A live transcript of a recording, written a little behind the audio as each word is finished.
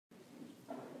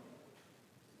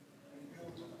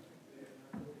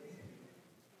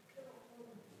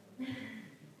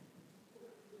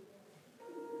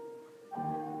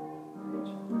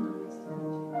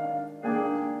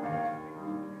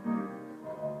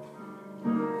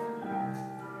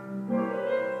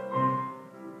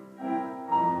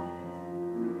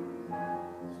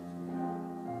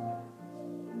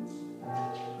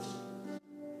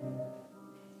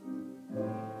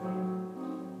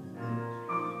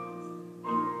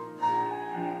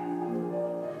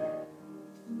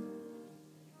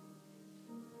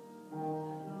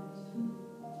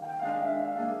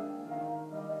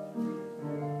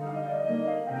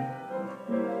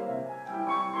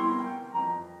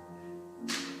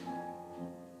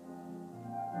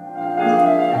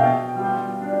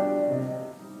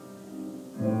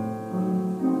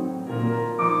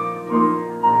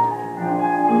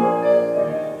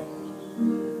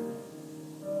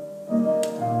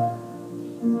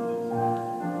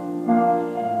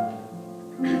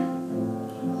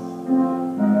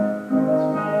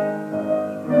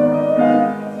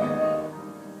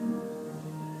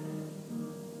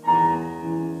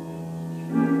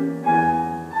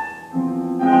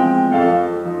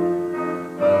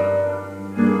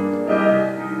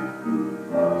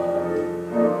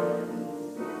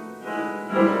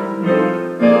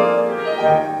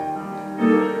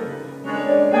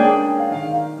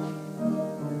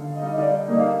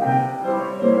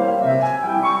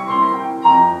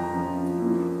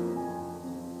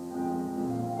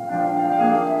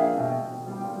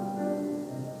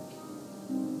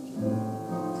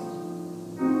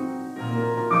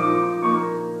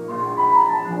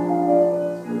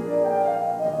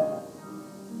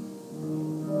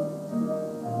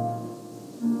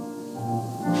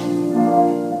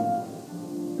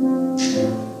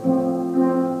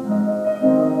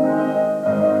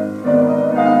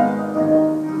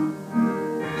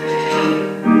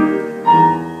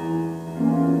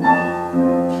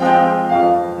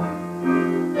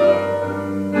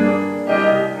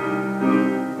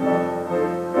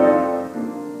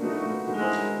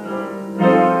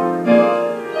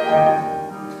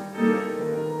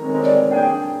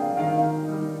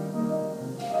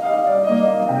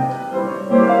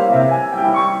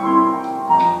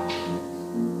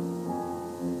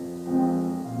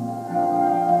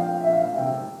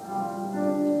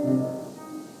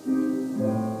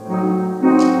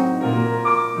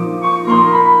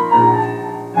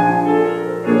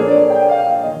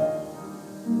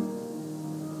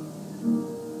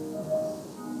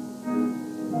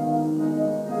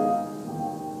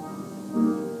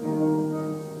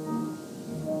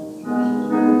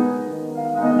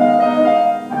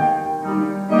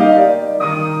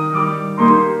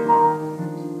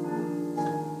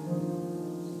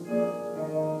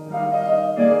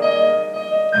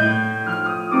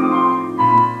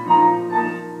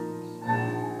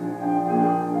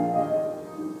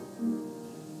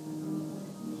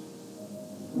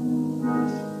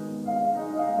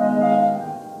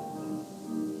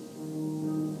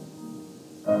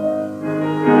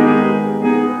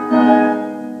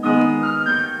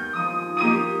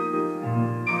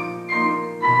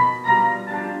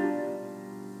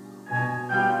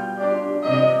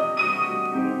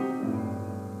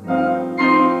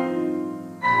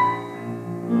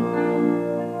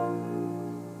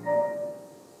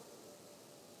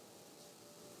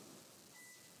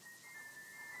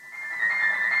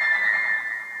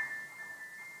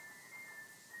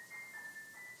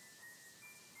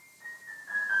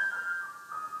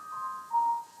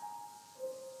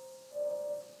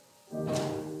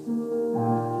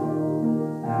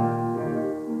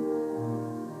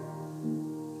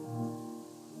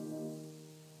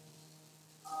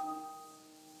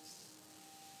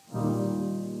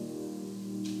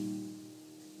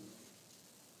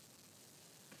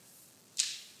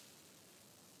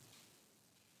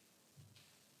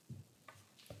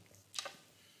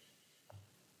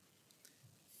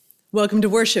Welcome to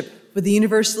worship with the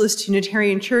Universalist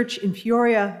Unitarian Church in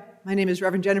Peoria. My name is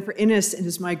Reverend Innis, and it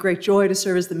is my great joy to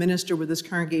serve as the minister with this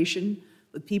congregation,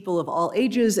 with people of all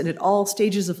ages and at all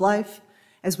stages of life,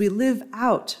 as we live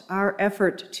out our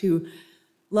effort to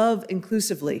love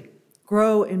inclusively,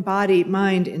 grow in body,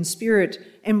 mind, and spirit,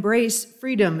 embrace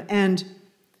freedom, and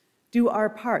do our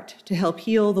part to help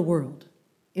heal the world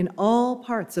in all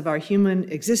parts of our human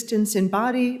existence in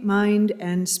body, mind,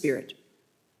 and spirit.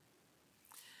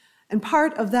 And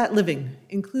part of that living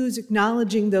includes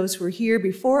acknowledging those who are here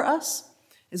before us.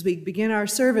 As we begin our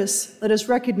service, let us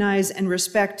recognize and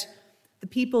respect the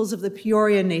peoples of the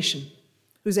Peoria Nation,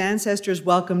 whose ancestors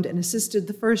welcomed and assisted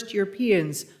the first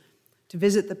Europeans to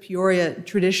visit the Peoria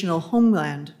traditional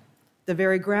homeland, the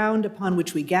very ground upon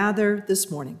which we gather this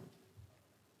morning.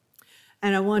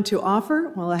 And I want to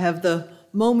offer, while I have the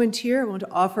moment here, I want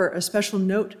to offer a special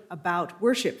note about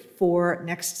worship for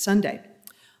next Sunday.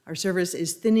 Our service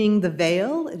is Thinning the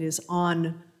Veil. It is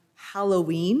on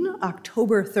Halloween,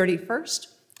 October 31st.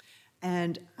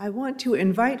 And I want to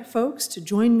invite folks to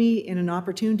join me in an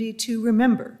opportunity to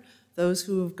remember those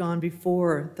who have gone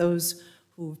before, those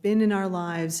who have been in our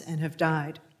lives and have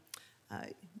died.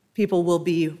 People will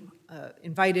be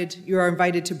invited, you are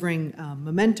invited to bring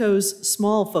mementos,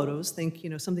 small photos, think,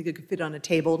 something that could fit on a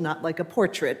table, not like a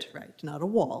portrait, right, not a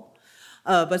wall,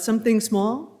 but something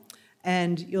small.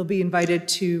 And you'll be invited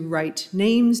to write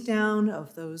names down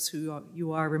of those who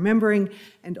you are remembering,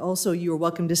 and also you are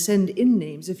welcome to send in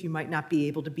names if you might not be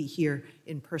able to be here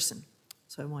in person.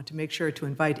 So I want to make sure to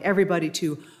invite everybody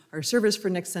to our service for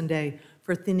next Sunday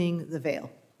for Thinning the Veil.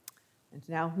 And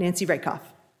now, Nancy Rakoff.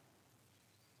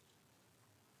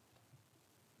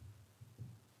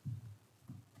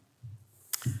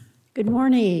 Good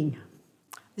morning.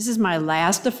 This is my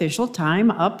last official time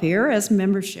up here as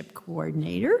membership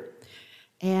coordinator.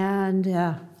 And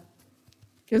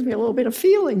gives me a little bit of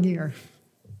feeling here.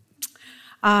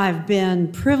 I've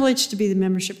been privileged to be the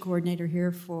membership coordinator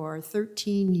here for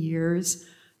 13 years.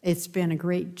 It's been a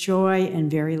great joy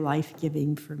and very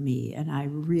life-giving for me, and I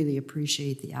really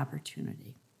appreciate the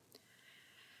opportunity.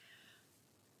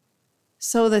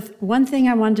 So the one thing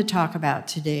I wanted to talk about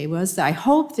today was I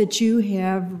hope that you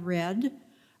have read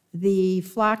the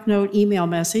Flock Note email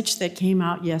message that came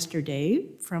out yesterday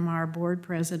from our board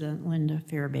president, Linda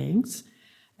Fairbanks,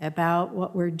 about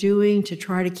what we're doing to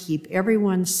try to keep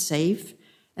everyone safe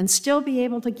and still be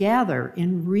able to gather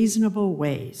in reasonable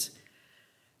ways.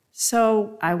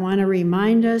 So I want to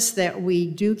remind us that we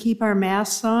do keep our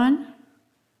masks on.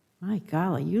 My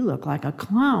golly, you look like a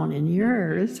clown in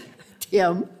yours,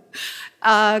 Tim.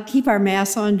 Keep our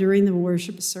masks on during the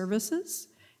worship services.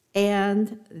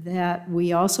 And that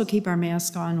we also keep our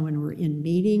mask on when we're in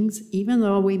meetings, even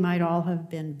though we might all have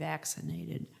been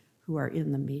vaccinated who are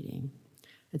in the meeting.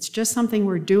 It's just something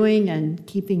we're doing and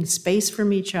keeping space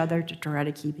from each other to try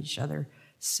to keep each other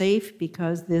safe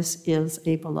because this is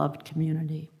a beloved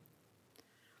community.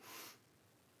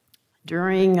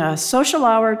 During a social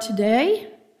hour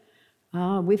today,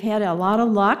 we've had a lot of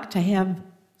luck to have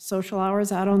social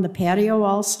hours out on the patio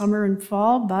all summer and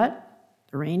fall, but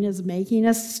the rain is making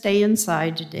us stay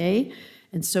inside today,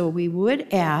 and so we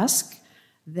would ask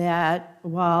that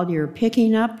while you're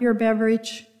picking up your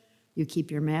beverage, you keep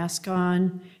your mask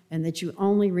on, and that you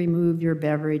only remove your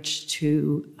beverage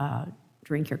to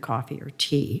drink your coffee or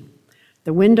tea.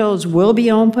 The windows will be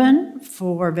open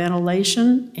for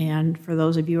ventilation, and for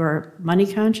those of you who are money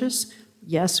conscious,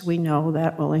 yes, we know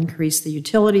that will increase the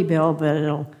utility bill, but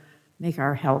it'll make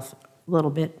our health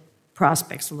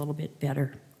prospects a little bit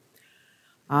better.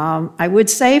 I would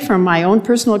say from my own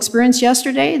personal experience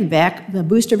yesterday, the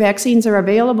booster vaccines are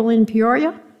available in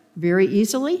Peoria very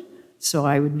easily, so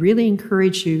I would really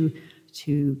encourage you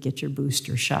to get your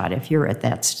booster shot if you're at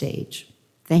that stage.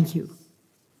 Thank you.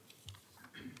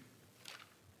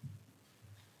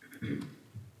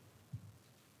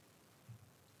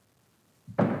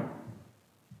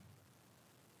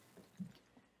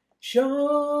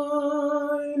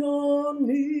 Shine on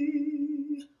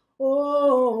me,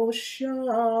 oh, shine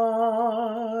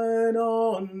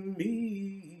on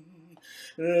me.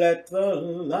 Let the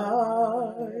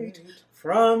light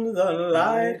from the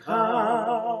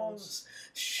lighthouse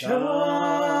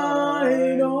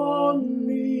shine on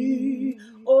me,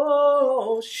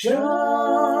 oh,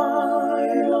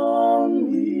 shine on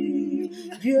me.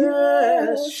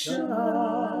 Yes,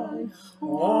 shine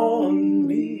on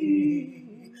me.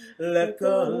 Let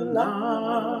the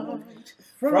light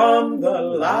from the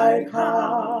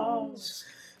lighthouse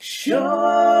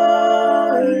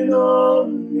shine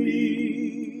on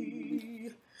me.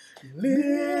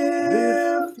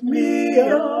 Lift me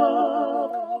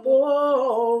up,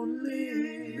 oh,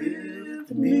 lift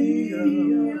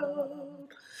up.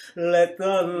 Let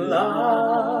the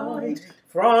light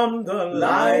from the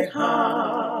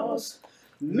lighthouse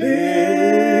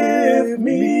lift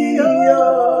me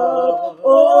up.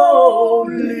 Oh,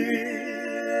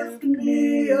 lift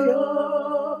me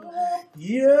up.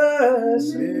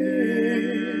 Yes,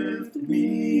 lift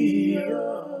me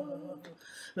up.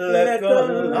 Let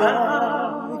the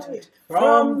light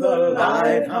from the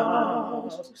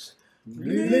lighthouse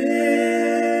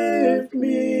lift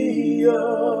me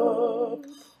up.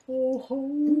 Oh,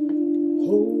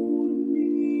 hold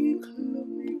me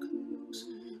close.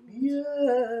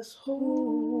 Yes,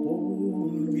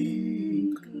 hold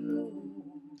me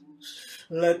close.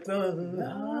 Let the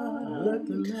light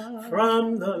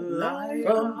from the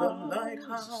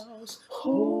lighthouse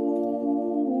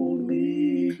hold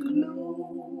me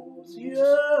close.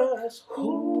 Yes,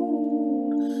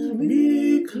 hold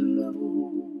me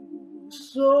close.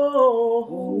 So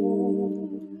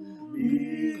hold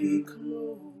me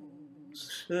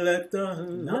close. Let the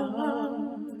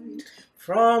light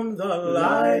from the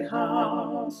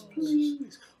lighthouse,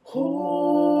 please,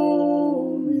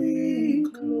 hold me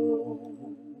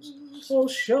close. Oh,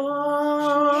 shine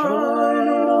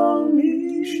on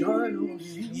me, shine on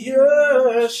me.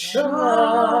 Yes,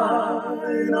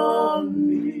 shine on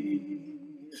me.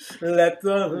 Let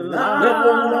the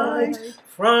light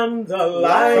from the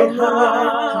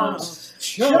lighthouse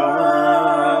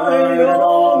shine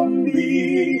on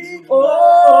me.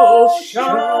 Oh,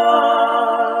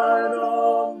 shine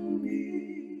on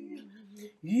me.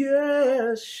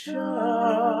 Yes,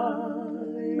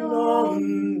 shine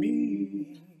on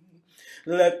me.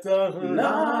 Let the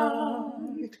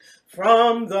light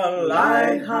from the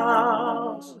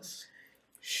lighthouse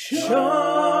shine on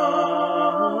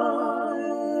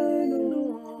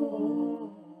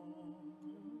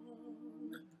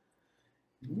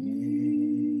me.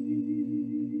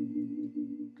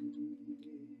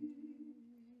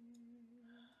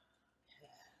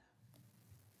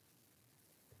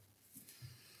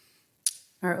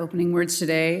 Our opening words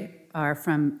today are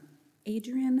from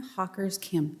Adrian Hawker's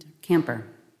Camper.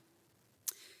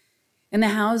 In the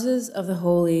houses of the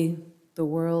holy, the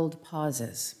world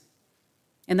pauses.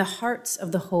 In the hearts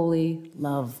of the holy,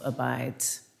 love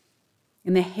abides.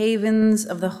 In the havens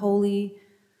of the holy,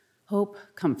 hope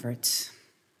comforts.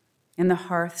 In the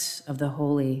hearths of the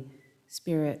holy,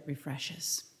 spirit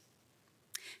refreshes.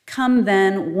 Come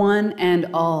then, one and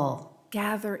all,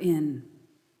 gather in.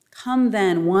 Come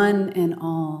then, one and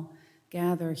all,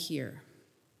 gather here.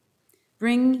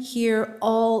 Bring here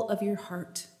all of your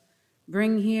heart.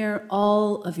 Bring here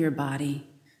all of your body.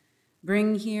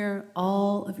 Bring here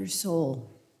all of your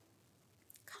soul.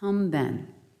 Come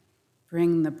then,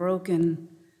 bring the broken,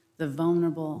 the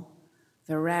vulnerable,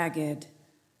 the ragged,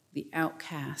 the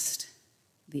outcast,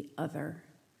 the other.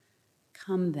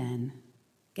 Come then,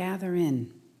 gather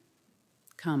in.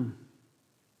 Come.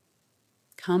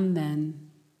 Come then,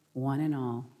 one and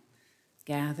all,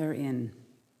 gather in.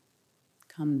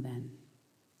 Come then,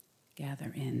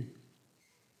 gather in.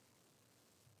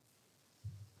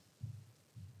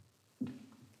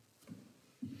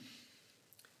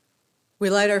 We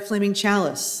light our flaming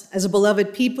chalice as a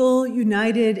beloved people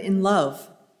united in love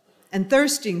and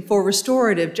thirsting for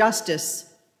restorative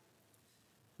justice.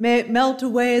 May it melt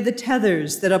away the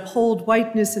tethers that uphold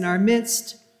whiteness in our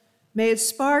midst. May it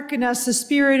spark in us the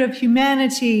spirit of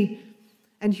humanity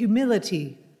and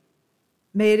humility.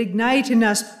 May it ignite in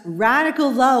us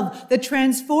radical love that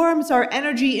transforms our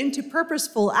energy into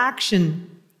purposeful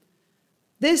action.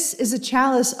 This is a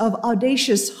chalice of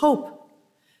audacious hope.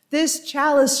 This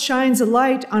chalice shines a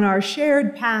light on our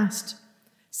shared past,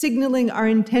 signaling our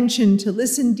intention to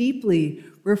listen deeply,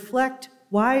 reflect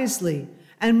wisely,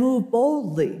 and move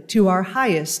boldly to our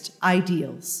highest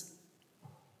ideals.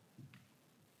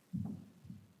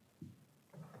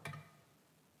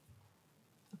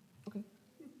 Okay.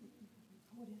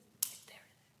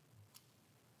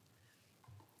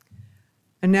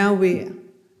 And now we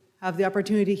have the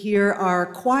opportunity to hear our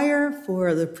choir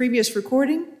for the previous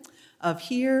recording of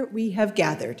Here We Have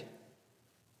Gathered.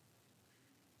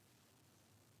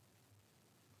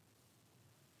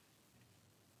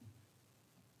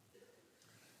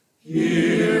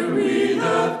 Here we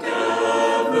have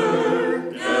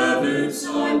gathered, gathered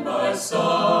side by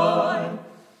side,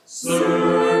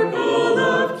 circle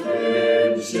of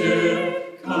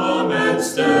kinship, come and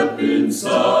step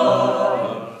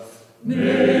inside.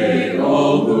 May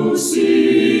all who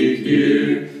seek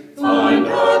here find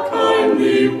a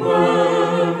kindly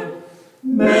word.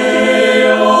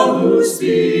 May all who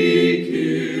speak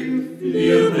here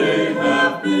feel they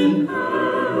have been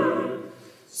heard.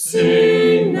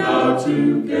 Sing now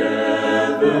together.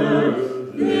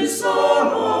 together this our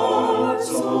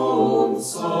heart's own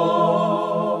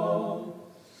song.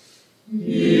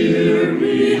 Here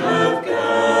we have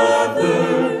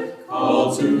gathered,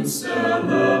 called to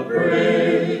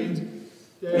celebrate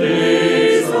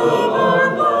days of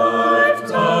our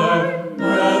lifetime,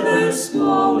 whether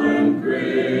small and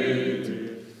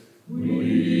great.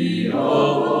 We of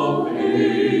all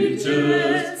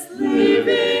ages,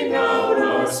 leaving out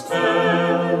our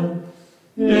span,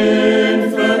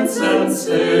 infants and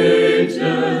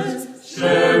sages,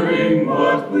 sharing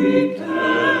what we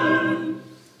can,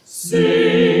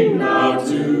 sing now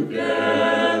together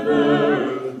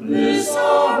this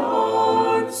our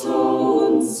heart's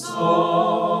own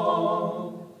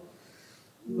song.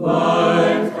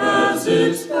 Life has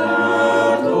its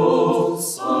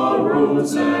battles,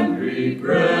 sorrows and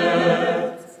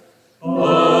regrets,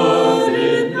 but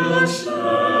in the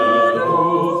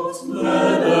shadows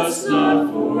let us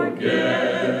not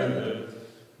forget.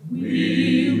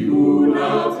 We who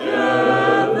now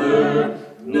gather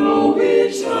know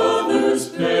each other's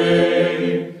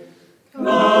pain.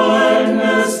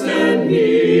 Kindness can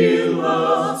heal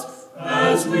us,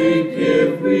 as we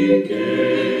give we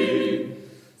gain.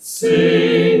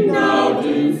 Sing out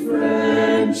in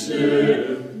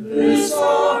friendship this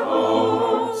our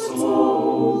heart's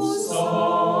own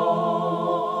song.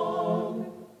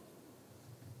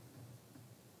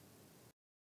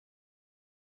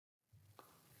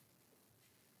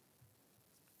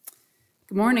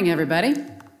 Good morning, everybody.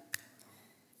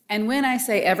 And when I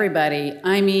say everybody,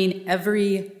 I mean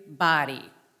everybody.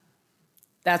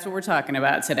 That's what we're talking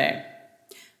about today.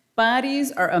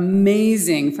 Bodies are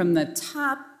amazing from the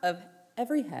top of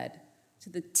every head to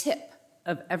the tip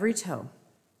of every toe.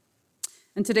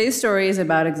 And today's story is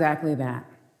about exactly that.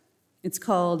 It's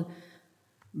called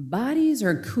Bodies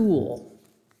Are Cool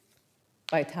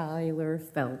by Tyler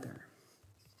Felder.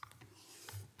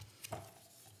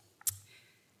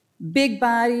 Big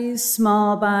bodies,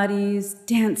 small bodies,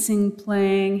 dancing,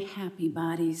 playing, happy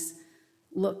bodies.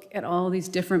 Look at all these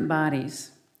different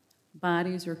bodies.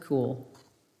 Bodies are cool.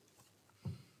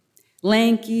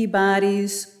 Lanky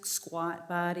bodies, squat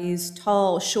bodies,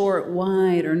 tall, short,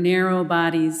 wide, or narrow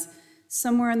bodies,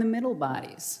 somewhere in the middle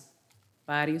bodies.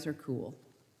 Bodies are cool.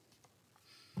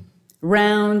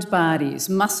 Round bodies,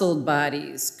 muscled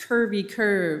bodies, curvy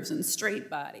curves, and straight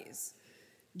bodies.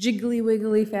 Jiggly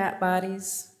wiggly fat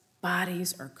bodies.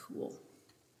 Bodies are cool.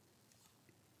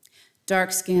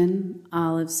 Dark skin,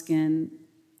 olive skin,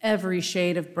 every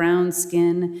shade of brown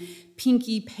skin,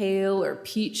 pinky pale or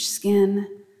peach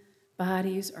skin.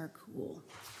 Bodies are cool.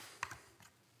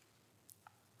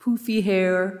 Poofy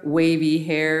hair, wavy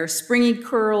hair, springy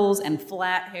curls and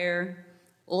flat hair,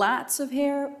 lots of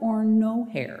hair or no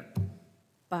hair.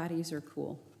 Bodies are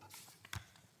cool.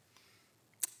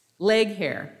 Leg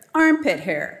hair, armpit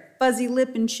hair, fuzzy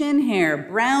lip and chin hair,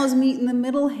 brows meet in the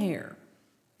middle hair.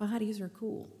 Bodies are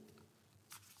cool.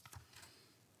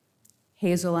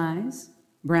 Hazel eyes,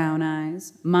 brown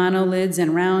eyes, monolids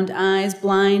and round eyes,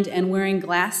 blind and wearing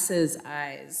glasses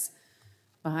eyes.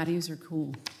 Bodies are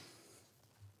cool.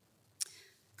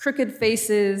 Crooked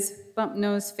faces, bump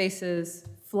nose faces,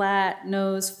 flat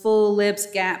nose, full lips,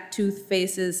 gap tooth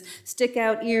faces, stick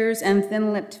out ears and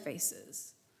thin-lipped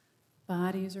faces.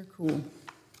 Bodies are cool.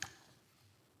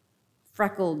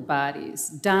 Freckled bodies,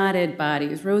 dotted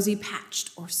bodies, rosy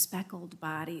patched or speckled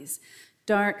bodies,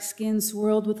 dark skin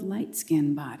swirled with light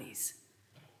skin bodies.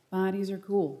 Bodies are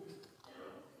cool.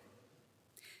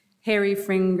 Hairy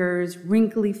fingers,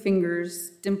 wrinkly fingers,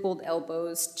 dimpled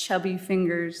elbows, chubby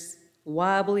fingers,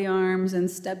 wobbly arms and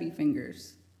stubby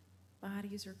fingers.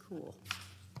 Bodies are cool.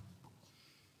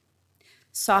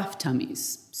 Soft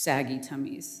tummies, saggy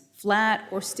tummies, flat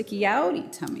or sticky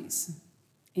outy tummies.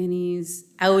 Innies,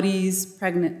 outies,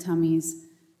 pregnant tummies.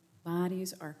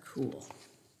 Bodies are cool.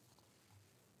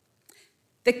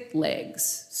 Thick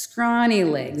legs, scrawny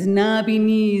legs, knobby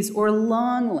knees, or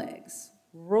long legs.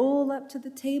 Roll up to the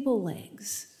table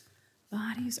legs.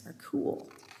 Bodies are cool.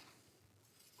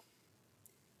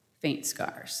 Faint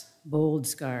scars, bold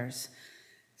scars,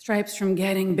 stripes from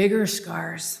getting bigger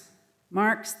scars,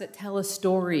 marks that tell a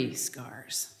story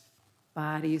scars.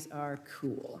 Bodies are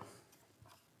cool.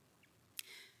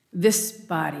 This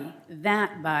body,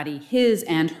 that body, his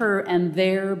and her and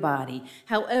their body,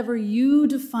 however you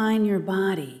define your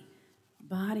body,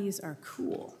 bodies are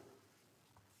cool.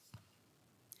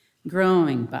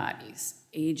 Growing bodies,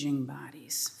 aging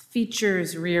bodies,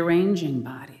 features rearranging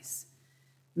bodies,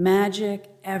 magic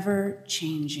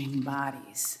ever-changing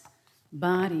bodies.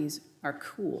 Bodies are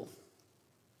cool.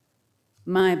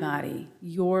 My body,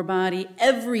 your body,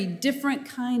 every different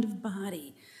kind of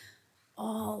body,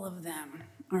 all of them them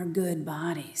are good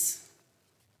bodies.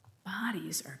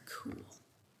 Bodies are cool.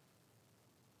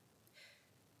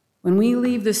 When we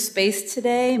leave the space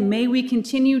today, may we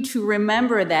continue to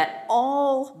remember that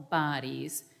all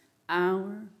bodies,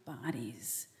 our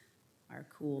bodies, are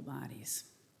cool bodies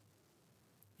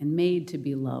and made to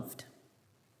be loved.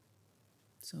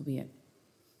 So be it.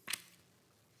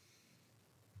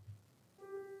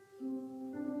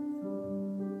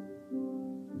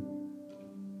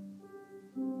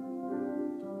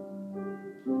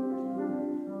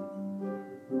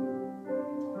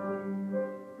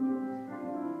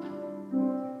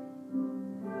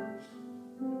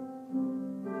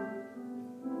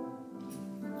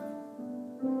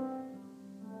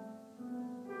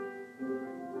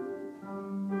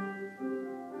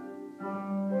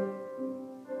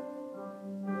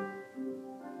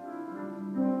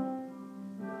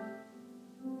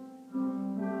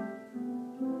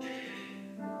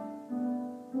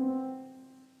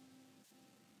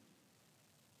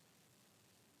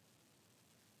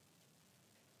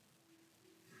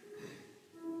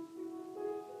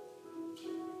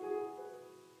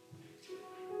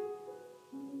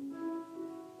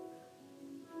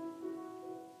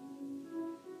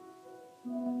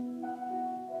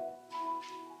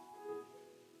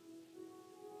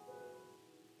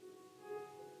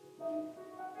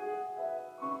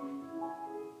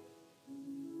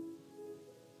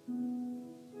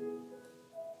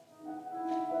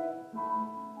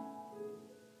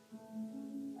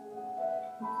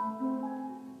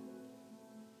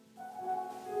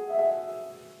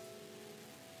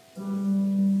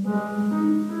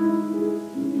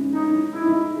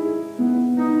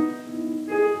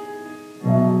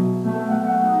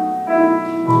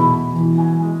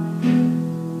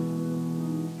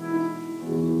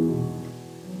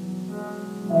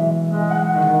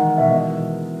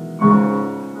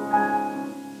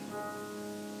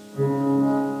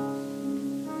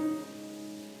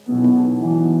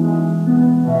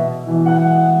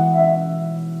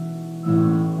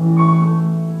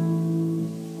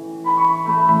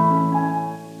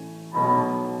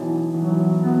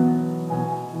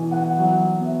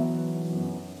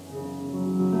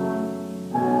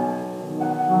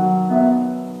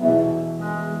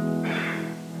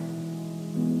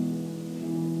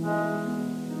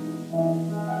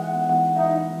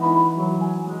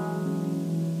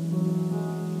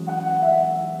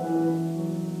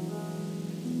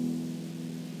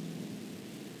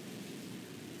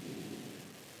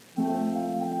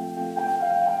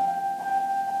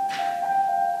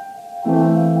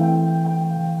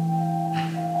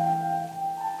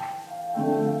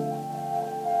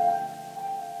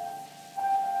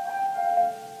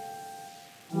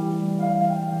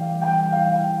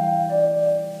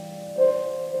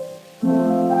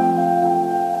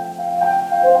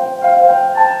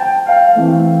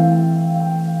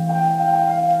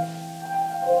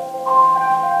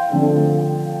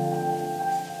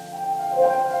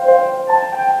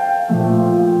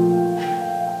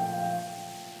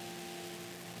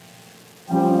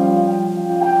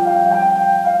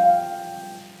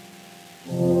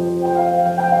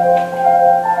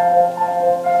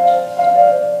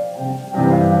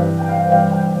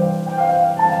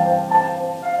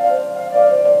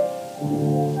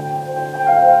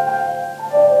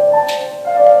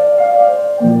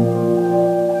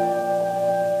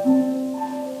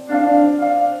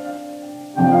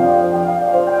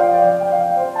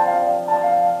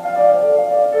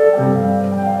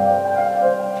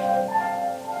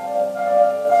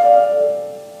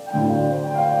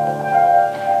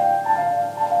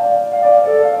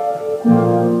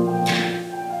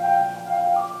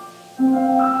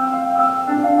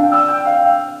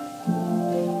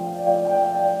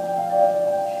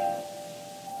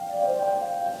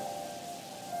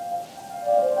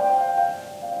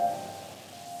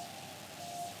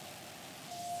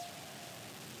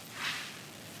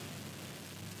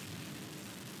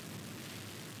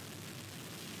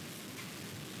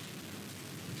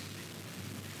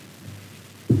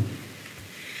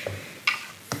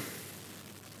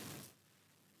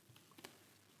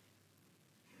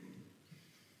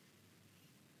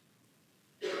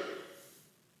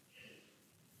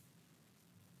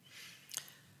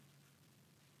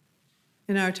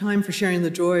 In our time for sharing the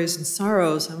joys and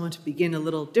sorrows, I want to begin a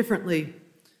little differently.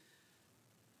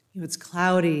 It's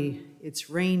cloudy, it's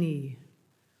rainy.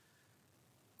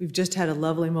 We've just had a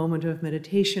lovely moment of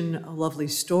meditation, a lovely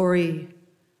story.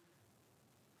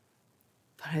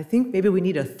 But I think maybe we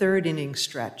need a third inning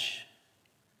stretch.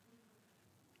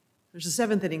 There's a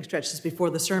seventh inning stretch just before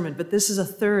the sermon, but this is a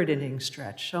third inning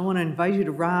stretch. I want to invite you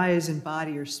to rise in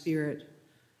body or spirit.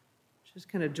 Just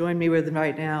kind of join me with them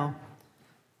right now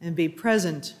and be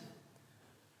present.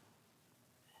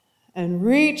 And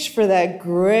reach for that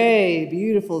gray,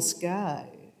 beautiful sky.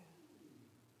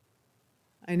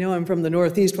 I know I'm from the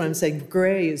Northeast when I'm saying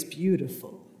gray is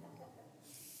beautiful.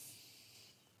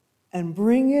 And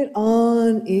bring it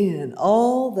on in,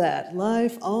 all that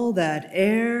life, all that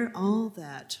air, all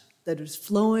that is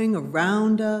flowing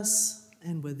around us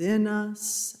and within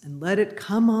us, and let it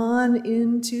come on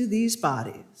into these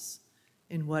bodies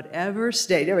in whatever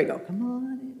state. There we go. Come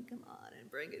on in,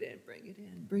 bring it in, bring it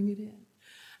in, bring it in.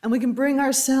 And we can bring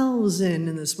ourselves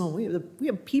in this moment. We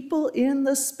have people in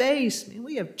the space. I mean,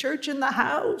 we have church in the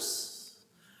house.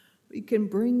 We can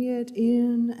bring it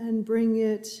in and bring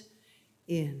it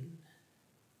in.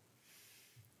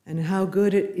 And how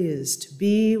good it is to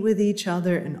be with each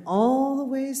other in all the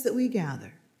ways that we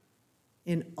gather,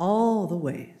 in all the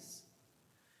ways.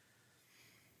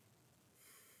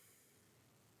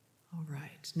 All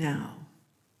right,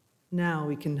 now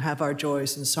we can have our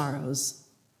joys and sorrows.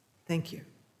 Thank you.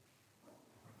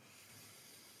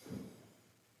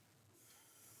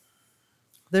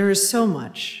 There is so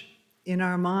much in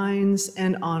our minds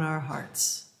and on our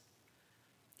hearts.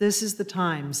 This is the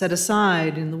time set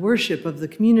aside in the worship of the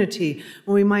community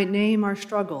when we might name our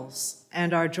struggles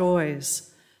and our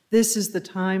joys. This is the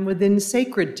time within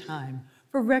sacred time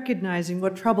for recognizing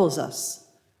what troubles us,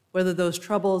 whether those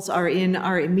troubles are in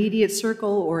our immediate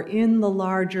circle or in the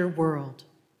larger world.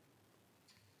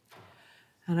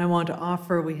 And I want to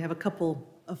offer, we have a couple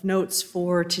of notes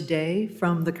for today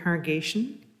from the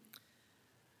congregation.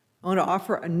 I want to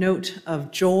offer a note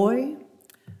of joy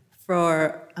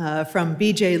from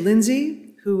B.J.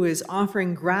 Lindsay, who is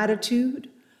offering gratitude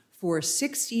for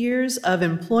 6 years of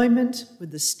employment with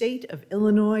the State of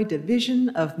Illinois Division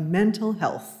of Mental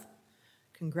Health.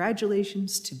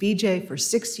 Congratulations to B.J. for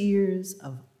 6 years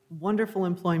of wonderful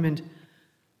employment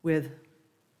with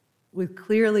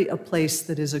clearly a place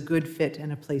that is a good fit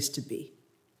and a place to be.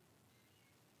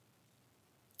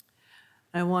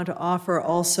 I want to offer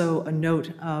also a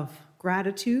note of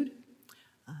gratitude.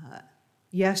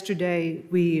 Yesterday,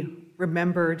 we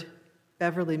remembered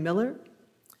Beverly Miller,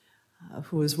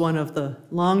 who was one of the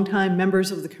longtime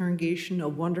members of the congregation, a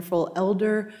wonderful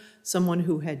elder, someone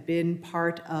who had been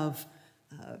part of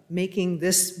making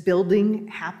this building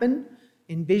happen,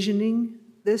 envisioning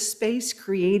this space,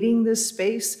 creating this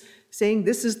space, saying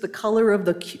this is the color of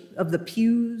the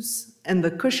pews and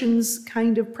the cushions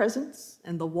kind of presence,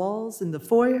 and the walls and the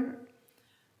foyer,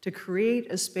 to create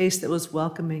a space that was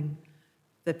welcoming,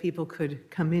 that people could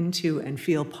come into and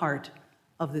feel part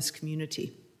of this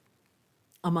community,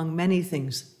 among many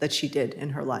things that she did in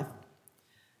her life.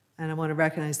 And I want to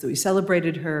recognize that we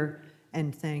celebrated her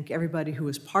and thank everybody who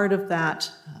was part of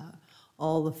that,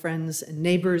 all the friends and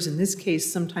neighbors. In this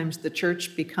case, sometimes the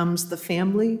church becomes the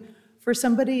family for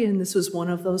somebody, and this was one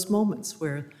of those moments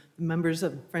where the members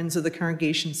of friends of the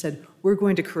congregation said, we're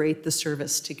going to create the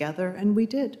service together, and we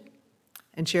did,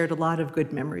 and shared a lot of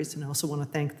good memories. And I also want to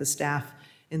thank the staff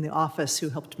in the office who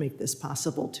helped make this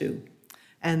possible too,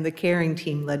 and the caring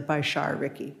team led by Shar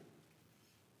Ricky.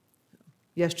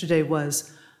 Yesterday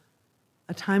was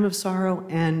a time of sorrow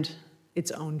and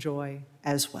its own joy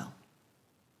as well.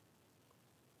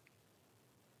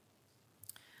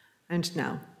 And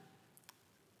now,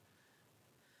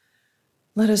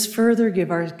 let us further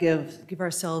give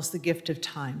ourselves the gift of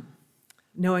time,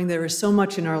 knowing there is so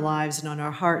much in our lives and on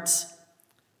our hearts.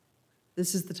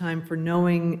 This is the time for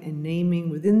knowing and naming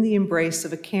within the embrace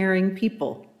of a caring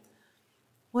people.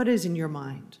 What is in your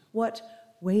mind? What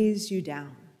weighs you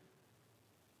down?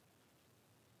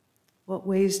 What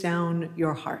weighs down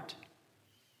your heart?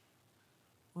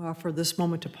 We'll offer this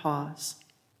moment to pause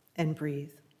and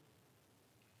breathe.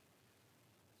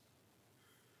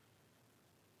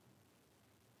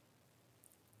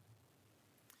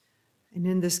 And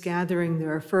in this gathering,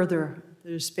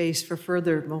 there's space for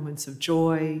further moments of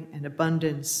joy and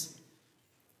abundance.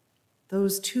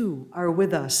 Those too are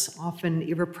with us, often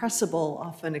irrepressible,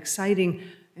 often exciting,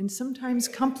 and sometimes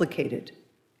complicated.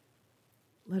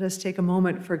 Let us take a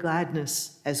moment for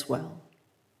gladness as well.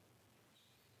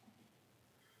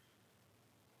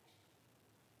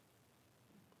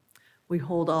 We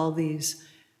hold all these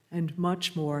and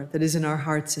much more that is in our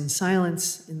hearts in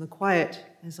silence, in the quiet,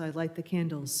 as I light the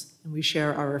candles and we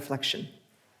share our reflection.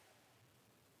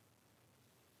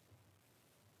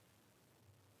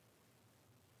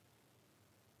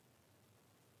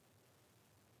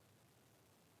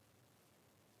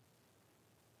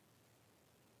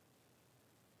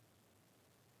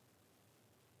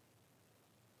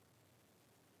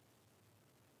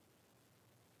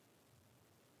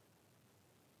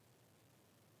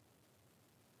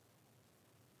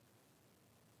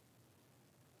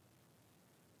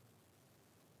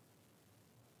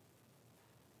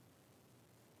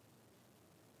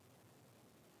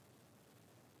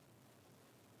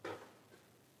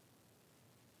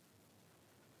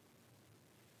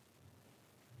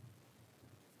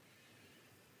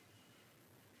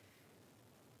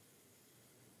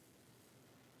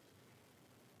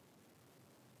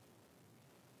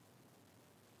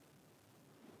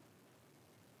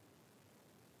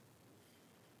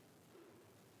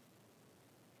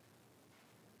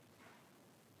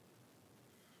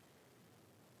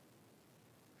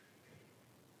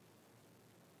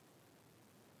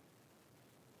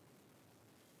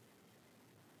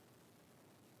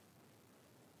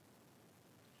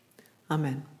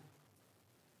 Amen.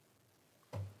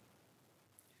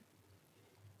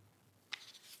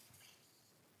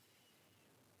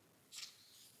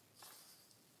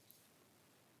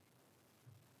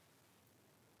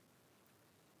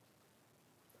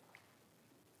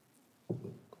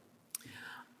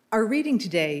 Our reading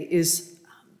today is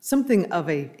something of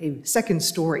a second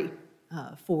story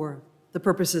for the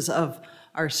purposes of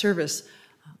our service.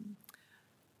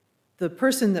 The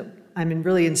person that I'm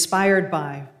really inspired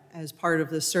by as part of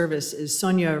this service is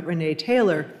Sonya Renee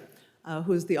Taylor,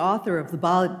 who is the author of The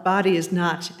Body is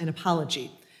Not an Apology.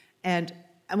 And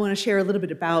I want to share a little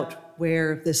bit about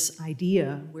where this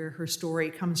idea, where her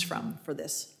story comes from for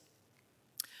this.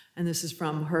 And this is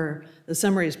from her, the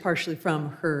summary is partially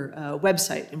from her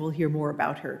website, and we'll hear more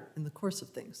about her in the course of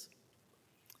things.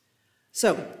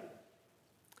 So,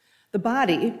 The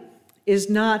Body is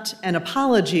Not an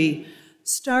Apology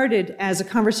started as a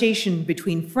conversation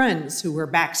between friends who were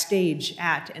backstage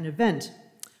at an event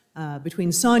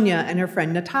between Sonya and her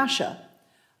friend Natasha.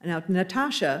 Now,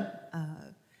 Natasha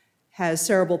has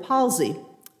cerebral palsy,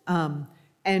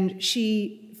 and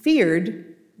she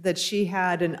feared that she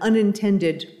had an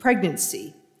unintended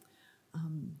pregnancy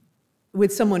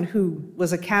with someone who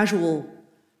was a casual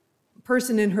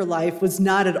person in her life, was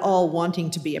not at all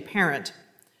wanting to be a parent.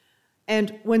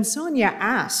 And when Sonya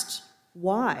asked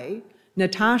why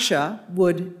Natasha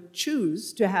would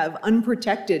choose to have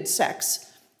unprotected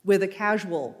sex with a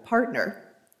casual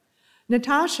partner,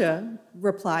 Natasha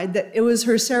replied that it was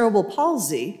her cerebral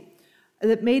palsy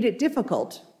that made it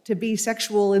difficult to be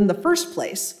sexual in the first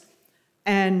place,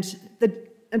 and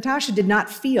Natasha did not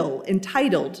feel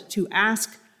entitled to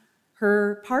ask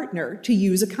her partner to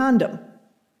use a condom.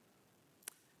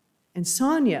 And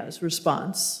Sonya's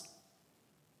response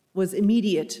was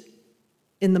immediate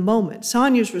in the moment.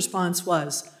 Sonya's response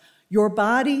was, "Your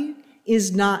body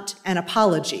is not an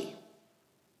apology.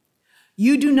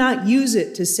 You do not use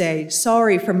it to say,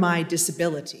 'Sorry for my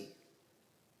disability.'"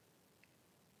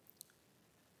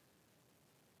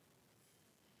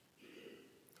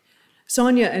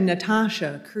 Sonya and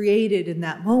Natasha created in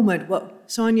that moment what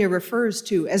Sonya refers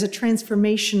to as a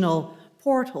transformational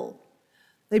portal.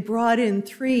 They brought in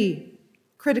three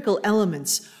critical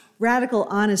elements: radical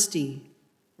honesty,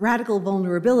 radical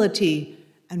vulnerability,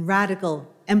 and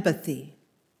radical empathy.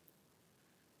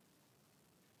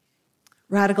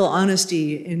 Radical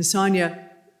honesty in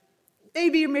Sonya,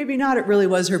 maybe or maybe not, it really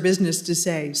was her business to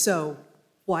say, "So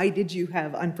why did you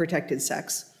have unprotected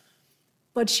sex?"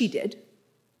 But she did.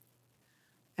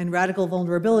 And radical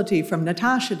vulnerability from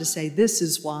Natasha to say, "This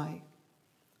is why."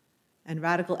 And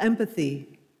radical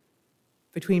empathy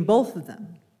between both of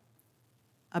them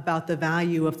about the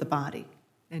value of the body,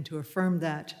 and to affirm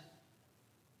that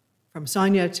from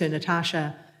Sonya to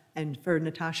Natasha, and for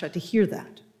Natasha to hear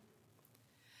that.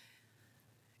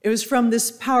 It was from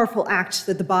this powerful act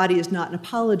that The Body is Not an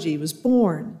Apology was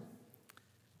born.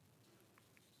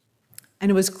 And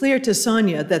it was clear to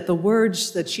Sonya that the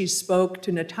words that she spoke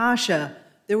to Natasha,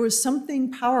 there was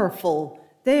something powerful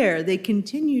there. They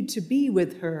continued to be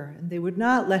with her, and they would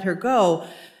not let her go.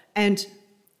 And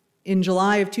in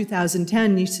July of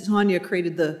 2010, Sonya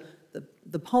created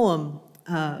the poem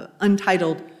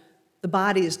untitled, "The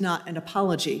Body is Not an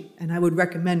Apology," and I would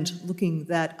recommend looking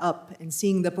that up and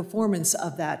seeing the performance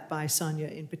of that by Sonya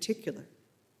in particular.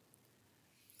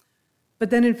 But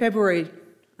then on February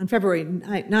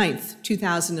 9th,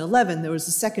 2011, there was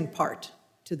a second part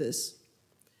to this.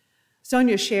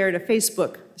 Sonya shared a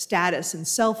Facebook status and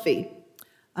selfie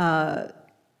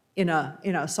in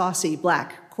a saucy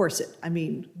black corset. I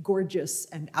mean, gorgeous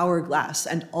and hourglass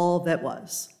and all that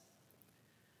was.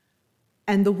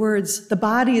 And the words, "The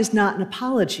body is not an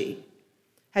apology,"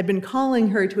 had been calling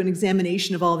her to an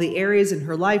examination of all the areas in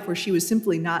her life where she was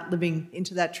simply not living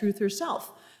into that truth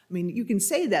herself. I mean, you can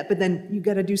say that, but then you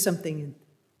got to do something,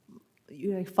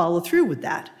 you got to follow through with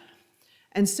that.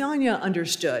 And Sonya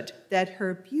understood that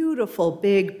her beautiful,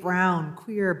 big, brown,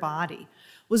 queer body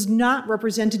was not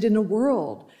represented in a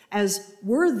world as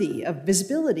worthy of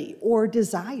visibility or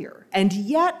desire. And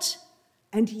yet,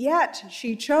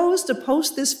 she chose to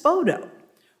post this photo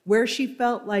where she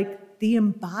felt like the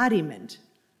embodiment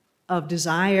of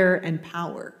desire and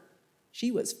power. She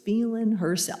was feeling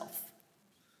herself.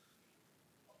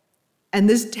 And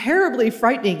this terribly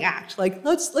frightening act, like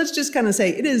let's just kind of say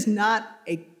it is not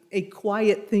a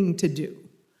quiet thing to do.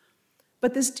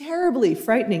 But this terribly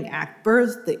frightening act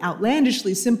birthed the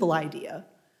outlandishly simple idea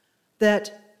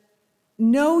that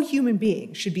no human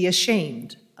being should be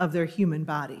ashamed of their human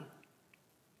body.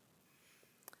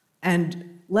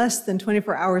 And less than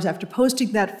 24 hours after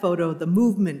posting that photo, the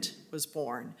movement was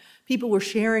born. People were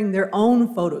sharing their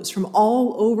own photos from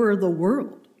all over the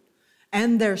world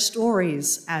and their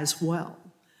stories as well.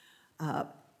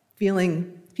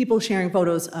 People sharing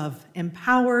photos of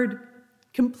empowered,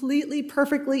 completely,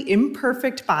 perfectly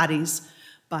imperfect bodies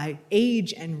by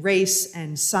age and race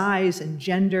and size and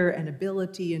gender and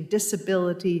ability and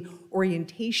disability,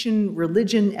 orientation,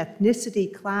 religion,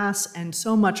 ethnicity, class, and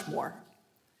so much more.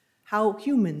 How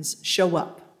humans show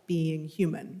up being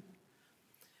human.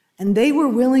 And they were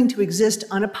willing to exist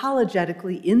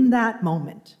unapologetically in that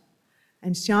moment.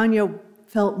 And Sonya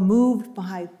felt moved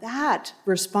by that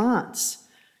response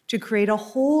to create a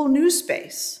whole new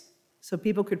space so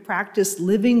people could practice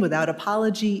living without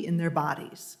apology in their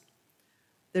bodies.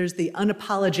 There's the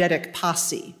unapologetic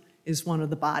posse is one of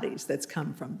the bodies that's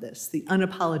come from this, the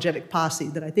unapologetic posse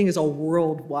that I think is a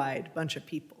worldwide bunch of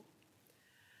people.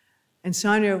 And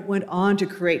Sonya went on to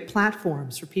create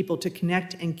platforms for people to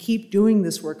connect and keep doing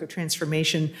this work of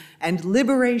transformation and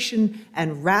liberation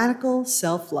and radical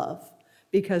self-love,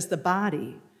 because the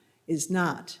body is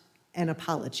not an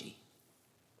apology.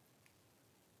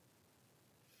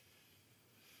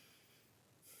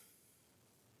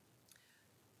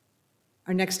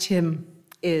 Our next hymn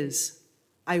is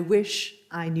I Wish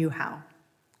I Knew How,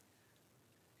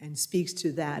 and speaks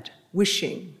to that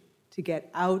wishing to get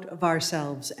out of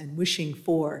ourselves and wishing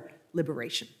for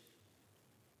liberation.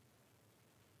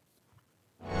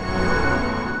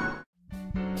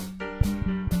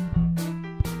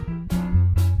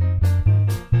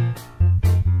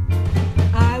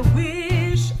 I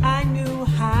wish I knew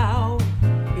how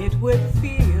it would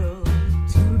feel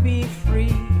to be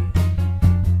free.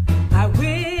 I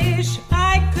wish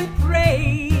I could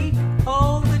break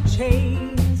all the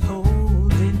chains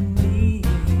holding me.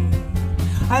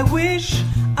 I wish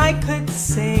I could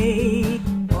say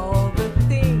all the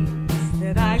things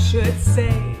that I should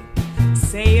say.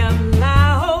 Say 'em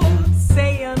loud,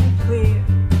 say 'em clear,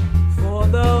 for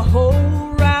the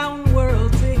whole round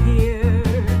world to hear.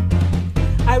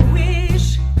 I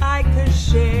wish I could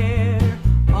share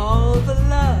all the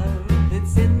love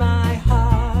that's in my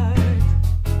heart.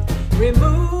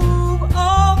 Remove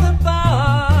all the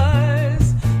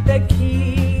bars that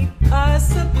keep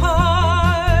us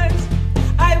apart.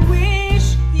 I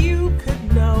wish you could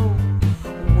know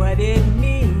what it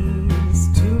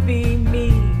means to be me.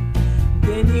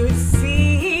 Then you'd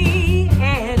see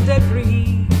and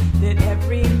agree that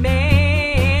every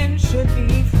man should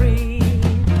be free.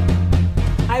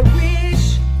 I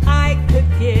wish I could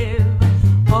give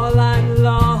all I'm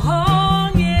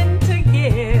longing to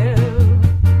give.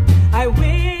 I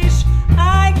wish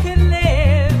I could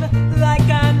live like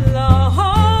I'm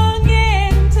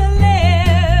longing to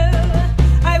live.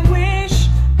 I wish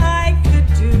I could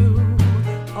do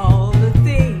all the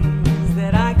things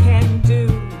that I can do.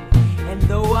 And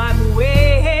though I'm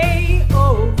way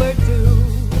overdue,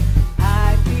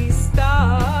 I'd be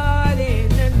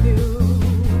starting anew.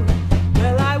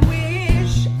 Well, I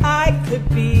wish I could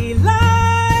be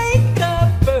like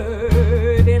a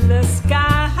bird in the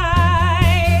sky.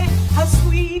 How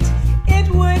sweet it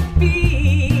would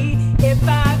be if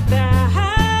I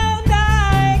found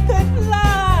I could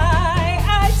fly.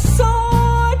 I'd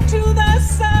soar to the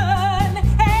sun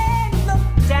and look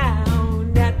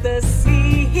down at the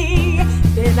sea.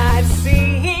 Then I'd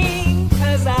sing,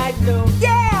 'cause I know,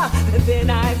 yeah. Then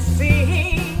I'd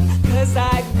sing, 'cause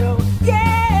I know,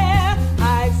 yeah.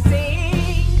 I'd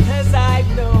sing, 'cause I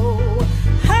know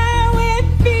how it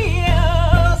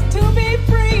feels to be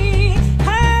free.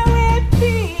 How it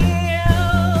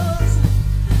feels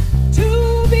to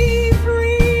be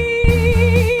free.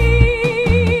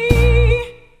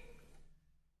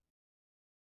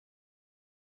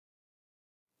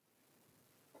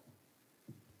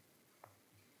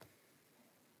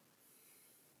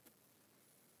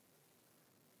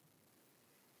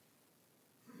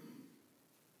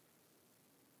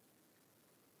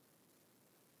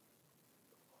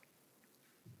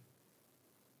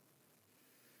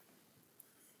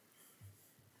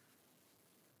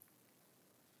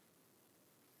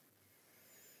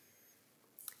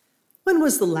 When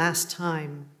was the last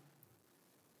time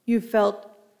you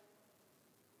felt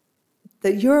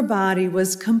that your body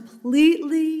was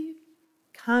completely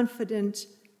confident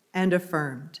and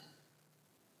affirmed?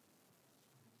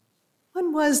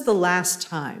 When was the last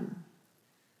time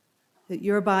that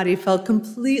your body felt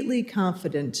completely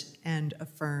confident and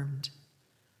affirmed?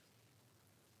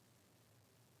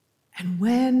 And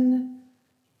when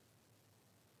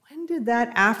did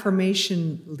that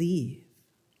affirmation leave?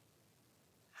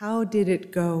 How did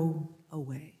it go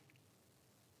away?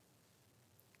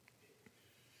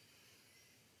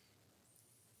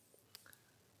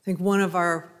 I think one of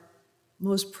our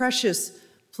most precious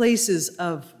places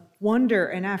of wonder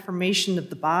and affirmation of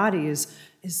the body is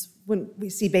when we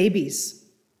see babies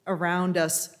around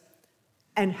us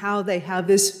and how they have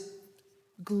this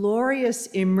glorious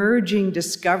emerging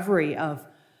discovery of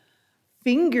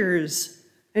fingers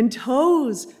and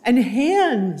toes and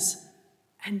hands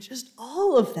and just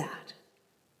all of that.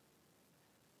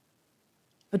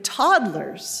 But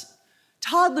toddlers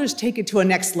take it to a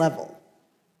next level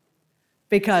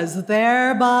because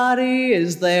their body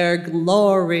is their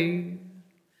glory.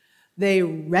 They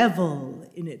revel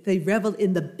in it. They revel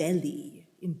in the belly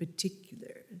in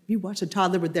particular. You watch a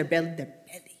toddler with their belly.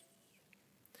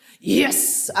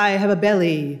 Yes, I have a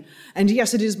belly. And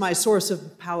yes, it is my source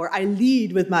of power. I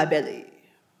lead with my belly.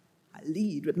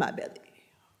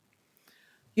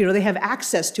 You know, they have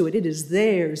access to it. It is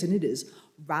theirs, and it is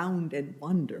round and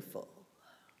wonderful.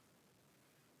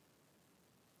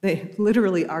 They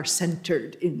literally are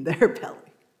centered in their belly.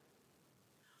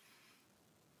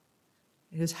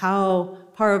 It is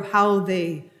part of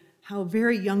how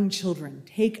very young children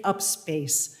take up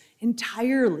space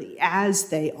entirely as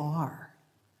they are.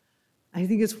 I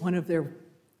think it's one of their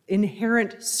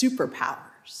inherent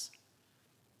superpowers.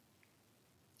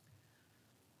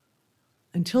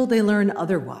 Until they learn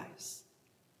otherwise,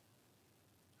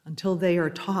 until they are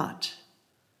taught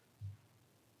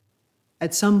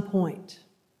at some point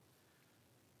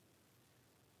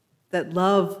that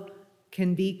love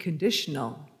can be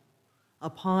conditional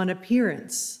upon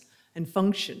appearance and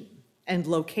function and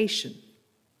location,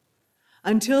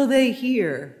 until they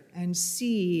hear and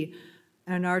see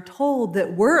and are told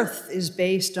that worth is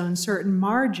based on certain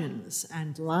margins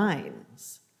and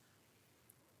lines,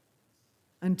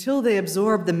 until they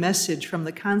absorb the message from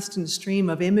the constant stream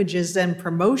of images and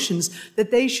promotions that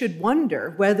they should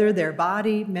wonder whether their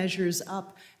body measures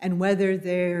up and whether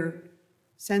their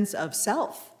sense of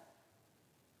self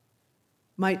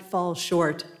might fall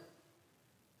short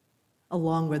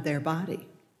along with their body.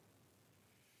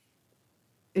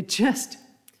 It just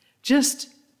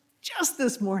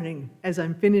this morning, as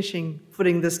I'm finishing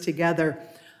putting this together,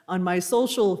 on my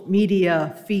social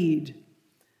media feed,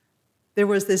 there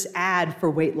was this ad for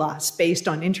weight loss based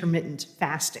on intermittent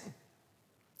fasting,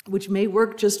 which may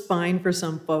work just fine for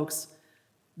some folks.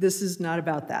 This is not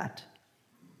about that.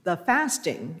 The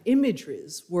fasting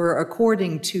images were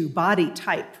according to body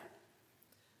type.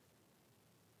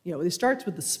 You know, it starts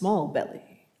with the small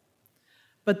belly,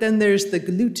 but then there's the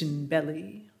gluten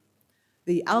belly,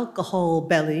 the alcohol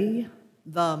belly,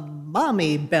 the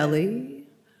mommy belly,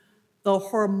 the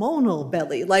hormonal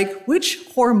belly. Like, which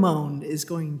hormone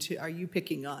are you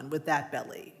picking on with that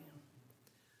belly?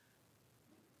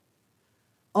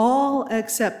 All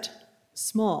except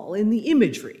small in the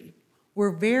imagery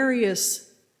were various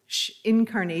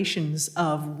incarnations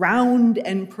of round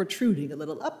and protruding, a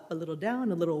little up, a little down,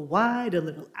 a little wide, a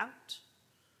little out.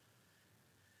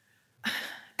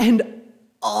 And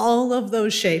all of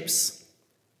those shapes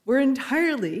are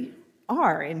entirely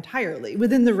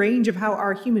within the range of how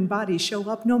our human bodies show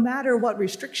up, no matter what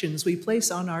restrictions we place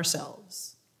on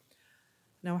ourselves.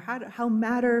 Now, how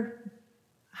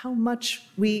much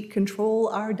we control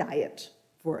our diet,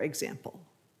 for example.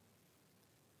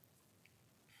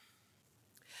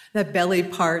 That belly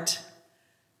part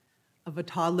of a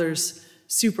toddler's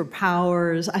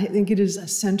superpowers, I think it is a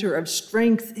center of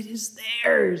strength. It is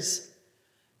theirs.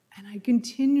 And I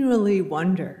continually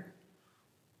wonder,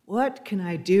 what can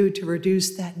I do to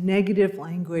reduce that negative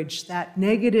language, that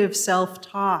negative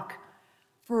self-talk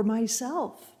for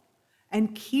myself,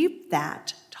 and keep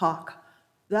that talk,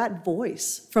 that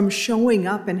voice from showing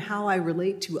up in how I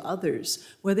relate to others,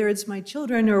 whether it's my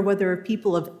children or whether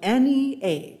people of any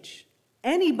age,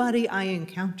 anybody I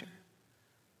encounter.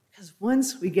 Because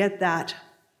once we get that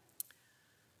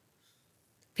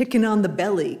picking on the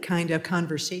belly kind of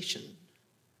conversation,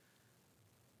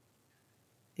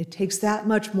 it takes that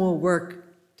much more work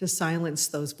to silence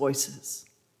those voices.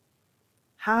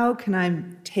 How can I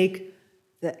take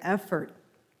the effort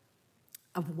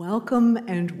of welcome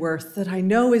and worth that I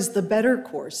know is the better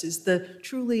course, is the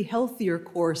truly healthier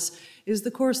course, is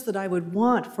the course that I would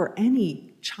want for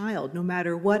any child, no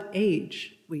matter what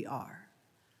age we are,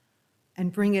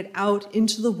 and bring it out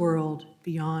into the world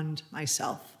beyond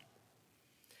myself?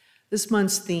 This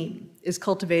month's theme is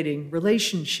cultivating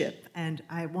relationship, and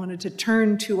I wanted to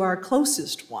turn to our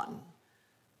closest one,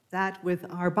 that with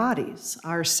our bodies,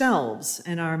 ourselves,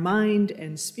 and our mind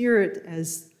and spirit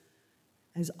as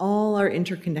all are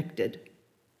interconnected.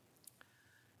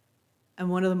 And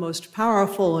one of the most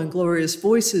powerful and glorious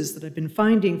voices that I've been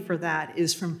finding for that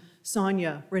is from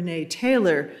Sonya Renee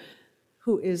Taylor,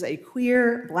 who is a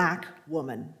queer Black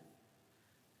woman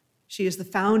She is the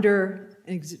founder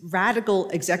and radical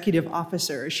executive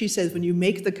officer. She says when you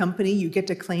make the company, you get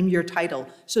to claim your title.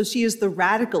 So she is the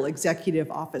radical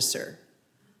executive officer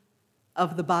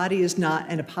of The Body Is Not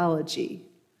an Apology,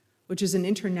 which is an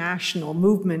international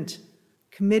movement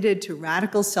committed to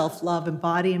radical self-love and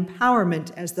body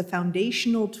empowerment as the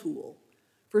foundational tool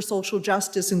for social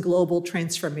justice and global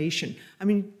transformation. I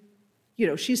mean, you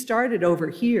know, she started over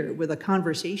here with a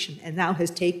conversation and now has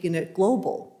taken it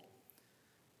global,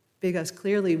 because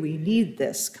clearly we need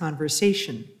this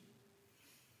conversation.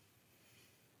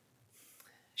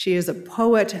 She is a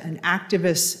poet, an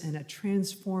activist, and a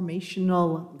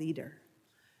transformational leader.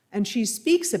 And she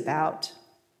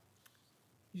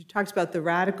talks about the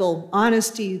radical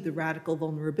honesty, the radical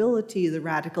vulnerability, the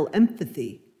radical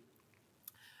empathy.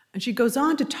 And she goes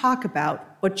on to talk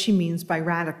about what she means by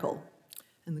radical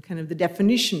and the kind of the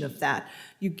definition of that.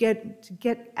 You get to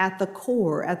get at the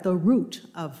core, at the root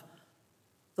of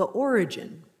the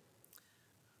origin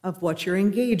of what you're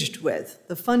engaged with,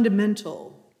 the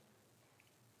fundamental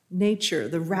nature,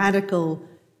 the radical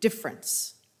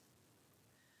difference.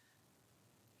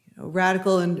 You know,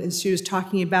 radical, and as she was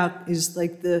talking about, is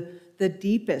like the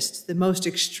deepest, the most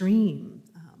extreme,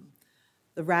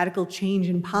 the radical change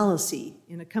in policy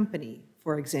in a company,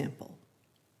 for example.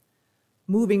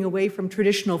 Moving away from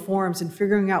traditional forms and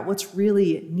figuring out what's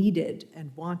really needed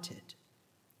and wanted.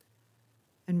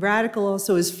 And radical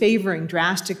also is favoring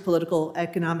drastic political,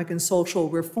 economic, and social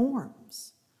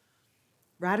reforms.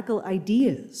 Radical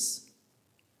ideas,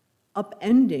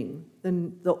 upending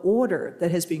the order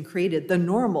that has been created. The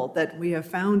normal that we have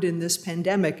found in this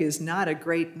pandemic is not a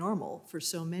great normal for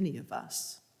so many of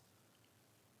us.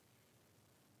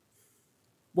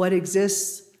 What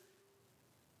exists,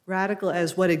 radical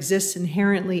as what exists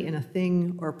inherently in a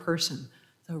thing or person,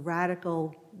 the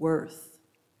radical worth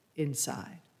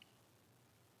inside.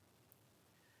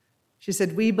 She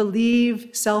said, we believe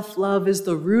self-love is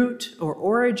the root or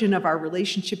origin of our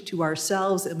relationship to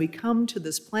ourselves, and we come to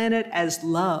this planet as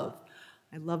love.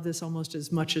 I love this almost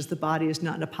as much as The Body Is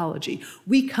Not an Apology.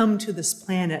 We come to this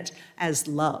planet as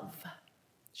love,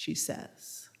 she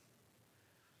says.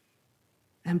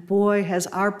 And boy, has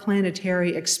our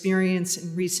planetary experience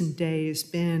in recent days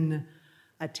been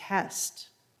a test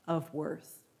of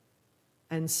worth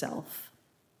and self.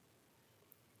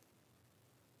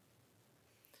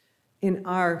 In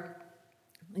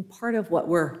part of what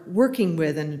we're working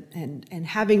with and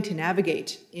having to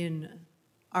navigate in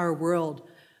our world,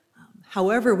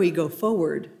 however we go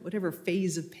forward, whatever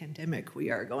phase of pandemic we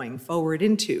are going forward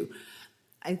into,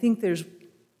 I think there's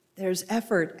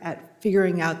effort at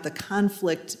figuring out the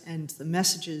conflict and the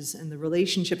messages and the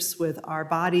relationships with our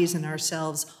bodies and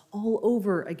ourselves all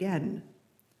over again.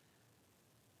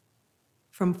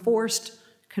 From forced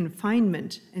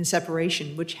confinement and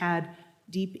separation, which had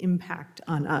deep impact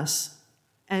on us,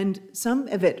 and some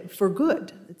of it for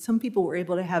good. Some people were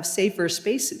able to have safer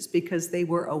spaces because they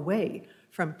were away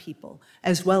from people,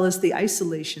 as well as the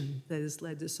isolation that has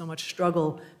led to so much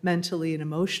struggle mentally and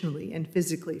emotionally and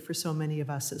physically for so many of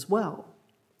us as well.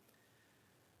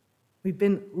 We've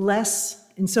been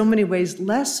in so many ways,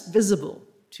 less visible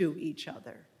to each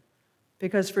other,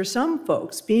 because for some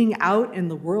folks, being out in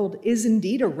the world is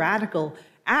indeed a radical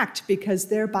act because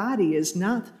their body is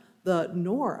not the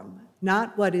norm,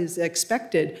 not what is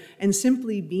expected, and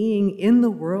simply being in the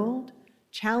world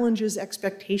challenges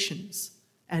expectations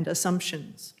and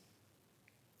assumptions.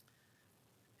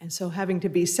 And so having to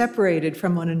be separated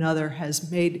from one another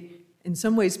has in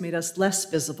some ways made us less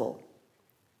visible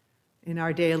in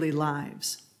our daily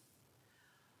lives.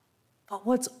 But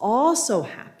what's also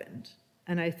happened,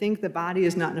 and I think The Body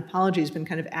Is Not an Apology has been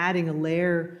kind of adding a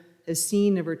layer, has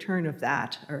seen a return of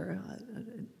that, or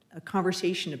a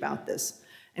conversation about this.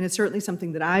 And it's certainly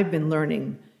something that I've been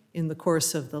learning in the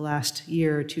course of the last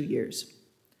year or 2 years,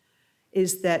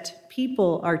 is that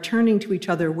people are turning to each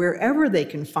other wherever they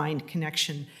can find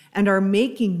connection and are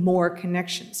making more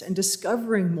connections and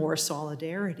discovering more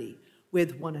solidarity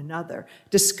with one another,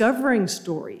 discovering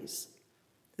stories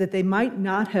that they might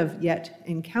not have yet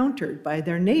encountered by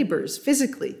their neighbors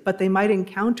physically, but they might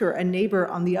encounter a neighbor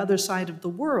on the other side of the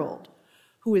world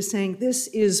who is saying, this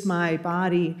is my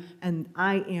body and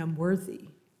I am worthy.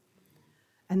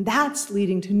 And that's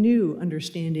leading to new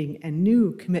understanding and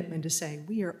new commitment to saying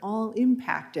we are all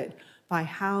impacted by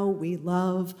how we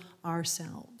love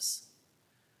ourselves.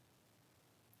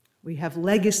 We have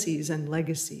legacies and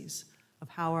legacies of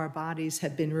how our bodies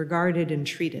have been regarded and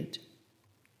treated.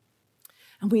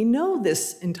 And we know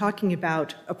this in talking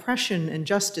about oppression and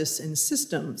justice and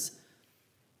systems.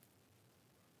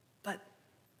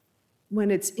 When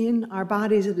it's in our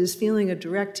bodies, it is feeling a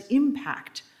direct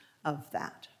impact of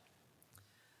that.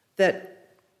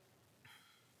 that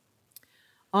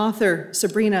author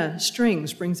Sabrina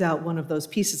Strings brings out one of those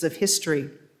pieces of history.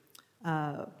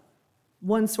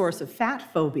 One source of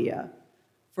fat phobia,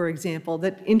 for example,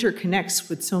 that interconnects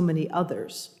with so many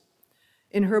others.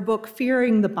 In her book,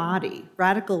 Fearing the Body,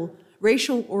 Radical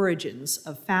Racial Origins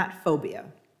of Fat Phobia.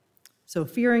 So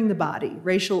Fearing the Body,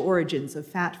 Racial Origins of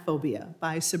Fat Phobia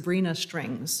by Sabrina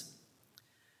Strings.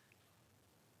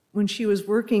 When she was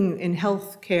working in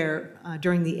healthcare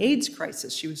during the AIDS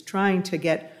crisis, she was trying to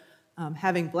get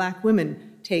having Black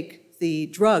women take the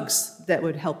drugs that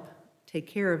would help take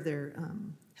care of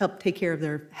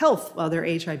their health while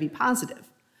they're HIV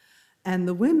positive. And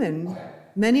the women,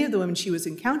 many of the women she was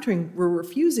encountering were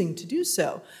refusing to do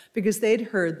so because they'd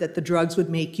heard that the drugs would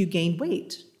make you gain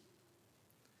weight.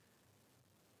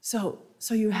 So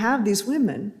you have these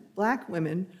women, Black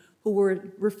women, who were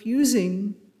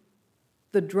refusing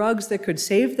the drugs that could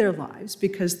save their lives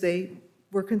because they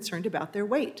were concerned about their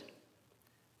weight.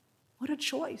 What a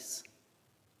choice.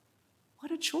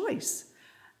 What a choice.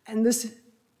 And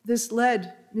this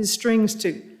led Ms. Strings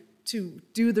to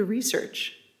do the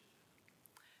research.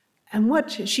 And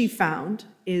what she found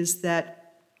is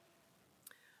that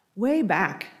way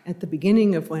back at the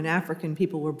beginning of when African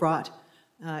people were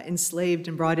enslaved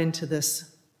and brought into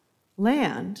this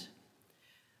land,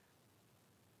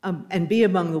 and be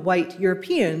among the white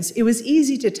Europeans, it was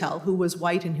easy to tell who was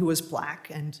white and who was Black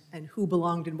and who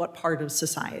belonged in what part of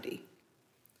society.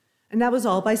 And that was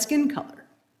all by skin color.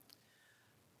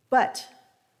 But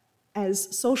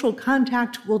as social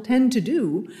contact will tend to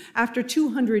do, after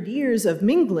 200 years of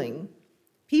mingling,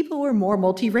 people were more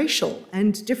multiracial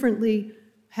and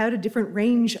had a different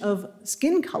range of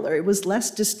skin color. It was less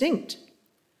distinct.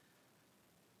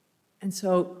 And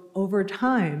so over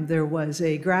time, there was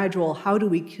a gradual, how do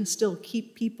we still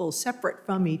keep people separate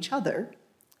from each other?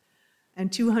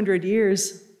 And 200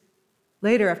 years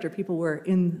later, after people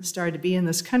started to be in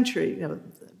this country,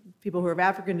 people who are of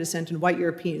African descent and white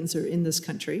Europeans are in this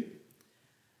country,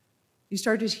 you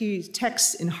start to see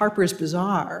texts in Harper's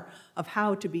Bazaar of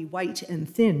how to be white and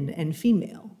thin and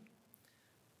female,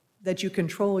 that you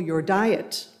control your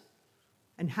diet,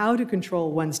 and how to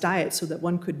control one's diet so that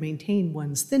one could maintain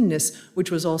one's thinness,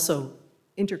 which was also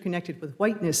interconnected with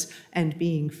whiteness and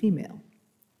being female.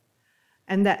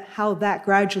 And how that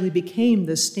gradually became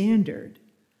the standard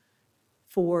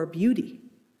for beauty.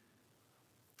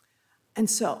 And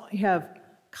so you have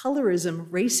colorism,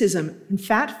 racism, and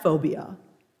fat phobia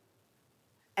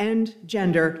and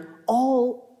gender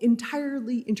all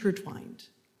entirely intertwined.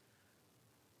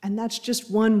 And that's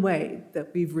just one way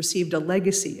that we've received a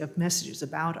legacy of messages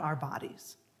about our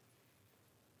bodies.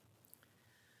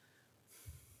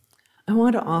 I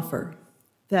want to offer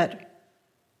that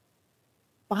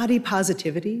body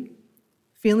positivity,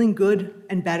 feeling good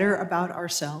and better about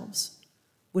ourselves,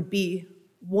 would be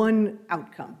one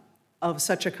outcome of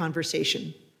such a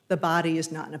conversation. The body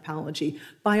is not an apology.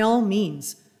 By all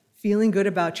means, feeling good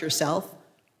about yourself,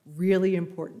 really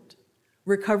important.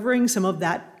 Recovering some of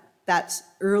that's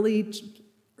early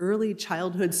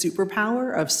childhood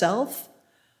superpower of self,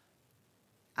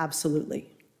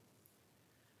 absolutely.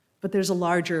 But there's a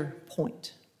larger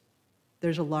point.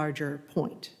 There's a larger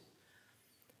point.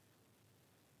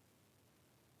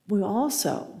 We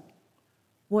also,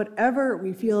 whatever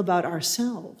we feel about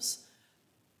ourselves,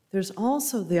 there's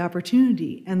also the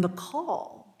opportunity and the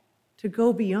call to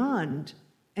go beyond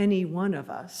any one of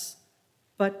us,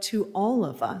 but to all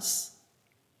of us,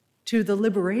 to the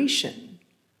liberation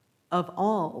of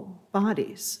all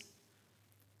bodies,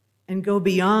 and go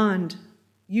beyond,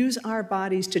 use our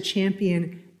bodies to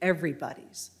champion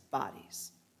everybody's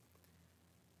bodies.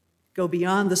 Go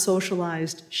beyond the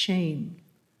socialized shame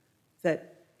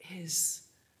that is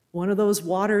one of those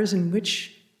waters in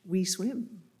which we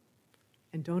swim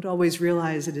and don't always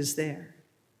realize it is there.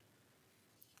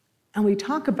 And we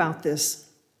talk about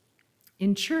this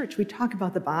in church. We talk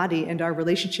about the body and our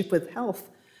relationship with health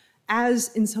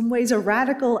as, in some ways, a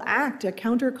radical act, a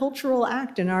countercultural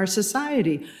act in our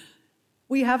society.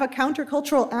 We have a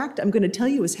countercultural act, I'm going to tell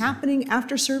you, is happening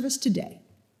after service today.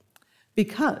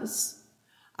 Because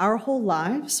Our Whole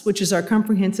Lives, which is our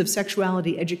comprehensive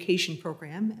sexuality education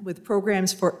program, with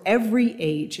programs for every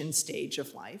age and stage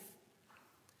of life,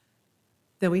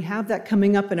 then we have that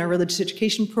coming up in our religious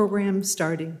education program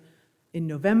starting in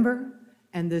November.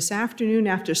 And this afternoon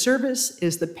after service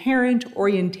is the parent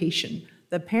orientation.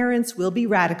 The parents will be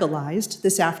radicalized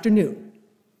this afternoon.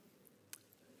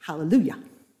 Hallelujah.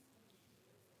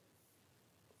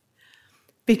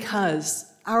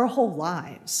 Because Our Whole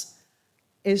Lives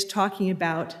is talking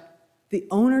about the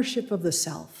ownership of the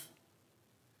self,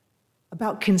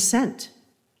 about consent,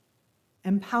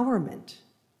 empowerment,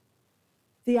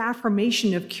 the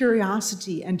affirmation of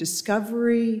curiosity and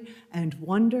discovery and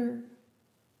wonder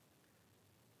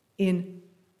in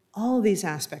all these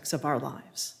aspects of our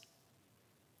lives,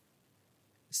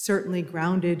 certainly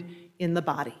grounded in the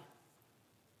body.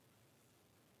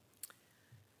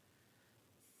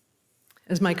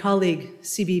 As my colleague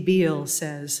C.B. Beale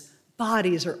says,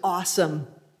 bodies are awesome.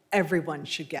 Everyone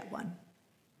should get one.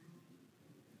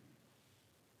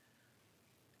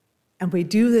 And we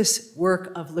do this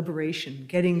work of liberation,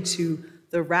 getting to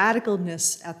the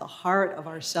radicalness at the heart of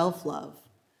our self-love,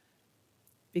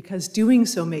 because doing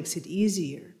so makes it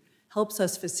easier, helps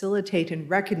us facilitate and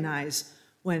recognize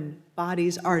when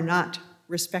bodies are not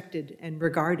respected and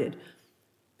regarded,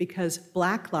 because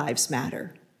Black lives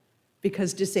matter,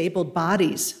 because disabled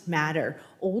bodies matter,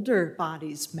 older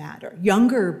bodies matter,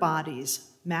 younger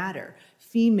bodies matter,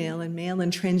 female and male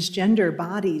and transgender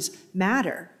bodies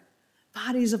matter.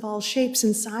 Bodies of all shapes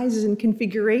and sizes and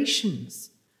configurations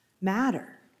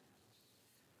matter.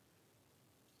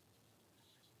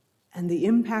 And the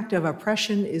impact of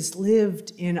oppression is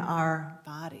lived in our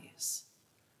bodies.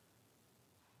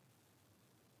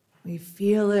 We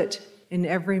feel it in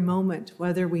every moment,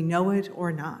 whether we know it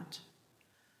or not.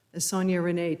 As Sonya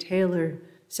Renee Taylor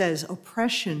says,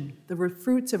 oppression, the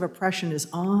fruits of oppression is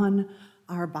on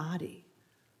our body.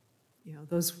 You know,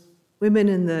 those women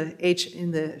in the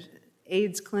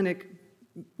AIDS clinic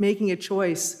making a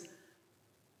choice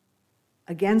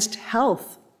against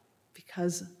health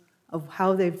because of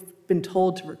how they've been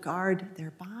told to regard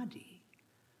their body.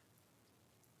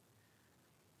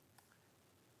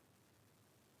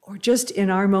 Or just in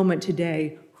our moment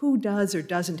today, who does or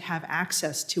doesn't have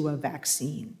access to a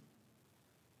vaccine,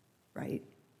 right?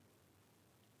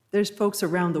 There's folks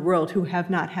around the world who have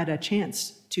not had a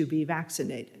chance to be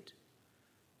vaccinated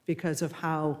because of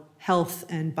how health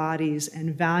and bodies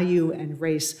and value and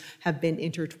race have been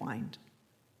intertwined.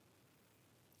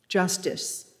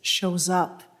 Justice shows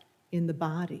up in the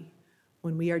body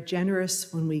when we are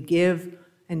generous, when we give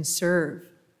and serve,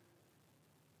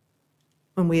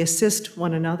 when we assist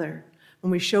one another,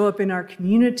 when we show up in our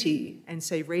community and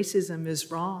say racism is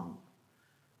wrong,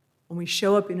 when we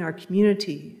show up in our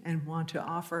community and want to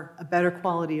offer a better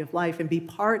quality of life and be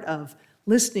part of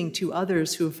listening to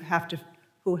others who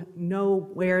know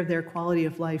where their quality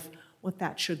of life, what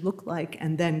that should look like,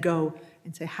 and then go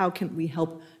and say, how can we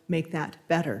help make that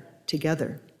better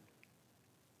together?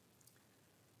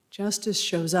 Justice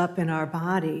shows up in our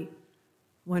body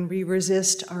when we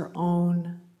resist our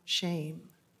own shame.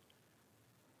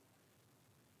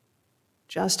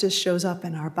 Justice shows up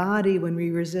in our body when we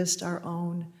resist our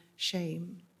own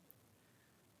shame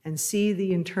and see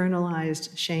the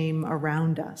internalized shame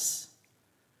around us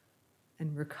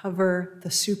and recover the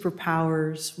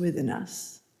superpowers within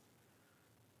us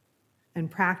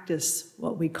and practice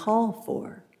what we call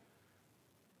for: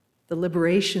 the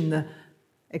liberation, the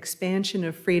expansion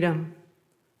of freedom,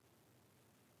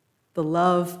 the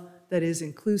love that is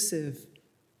inclusive,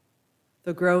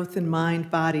 the growth in mind,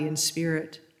 body, and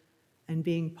spirit, and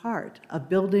being part of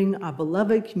building a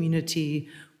beloved community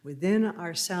within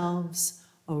ourselves,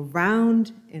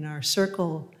 around in our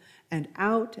circle, and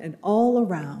out and all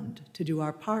around to do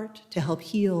our part to help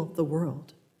heal the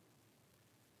world.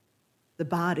 The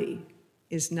body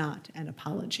is not an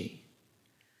apology,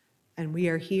 and we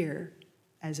are here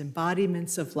as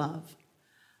embodiments of love.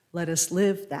 Let us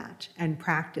live that and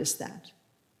practice that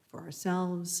for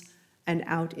ourselves and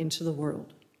out into the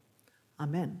world.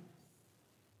 Amen.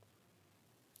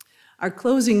 Our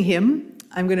closing hymn,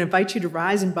 I'm going to invite you to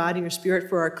rise in body or spirit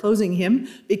for our closing hymn,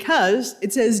 because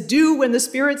it says do when the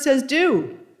Spirit says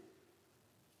do.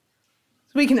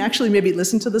 So we can actually maybe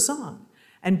listen to the song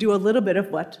and do a little bit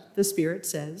of what the Spirit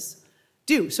says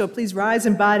do. So please rise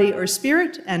in body or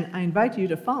spirit, and I invite you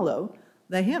to follow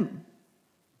the hymn.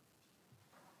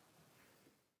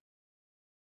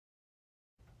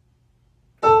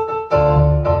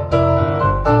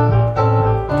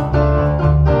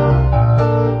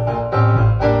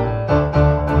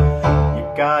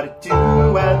 Gotta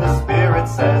do when the Spirit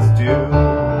says do.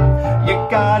 You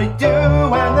gotta do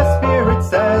when the Spirit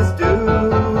says do.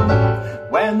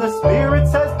 When the Spirit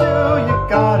says do, you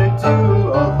gotta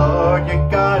do. Oh Lord, you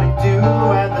gotta do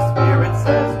when the Spirit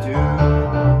says do.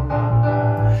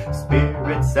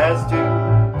 Spirit says do.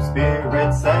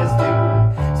 Spirit says do.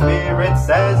 Spirit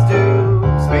says do.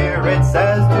 Spirit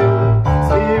says do.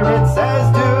 Spirit says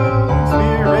do.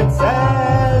 Spirit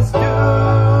says do.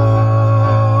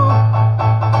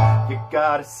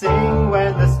 Gotta sing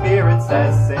when the Spirit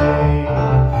says sing.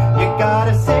 You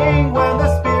gotta sing when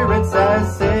the Spirit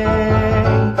says sing.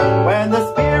 When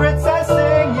the Spirit says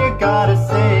sing, you gotta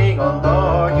sing, oh Lord.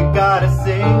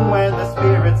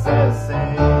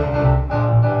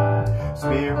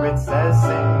 Spirit says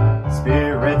sing,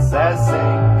 Spirit says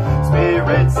sing,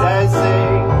 Spirit says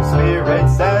sing, Spirit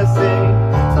says sing,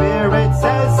 Spirit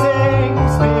says sing,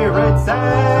 Spirit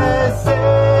says sing.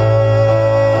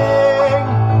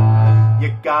 You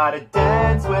gotta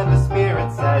dance when the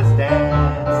Spirit says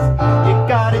dance. You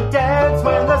gotta dance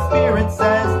when the Spirit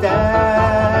says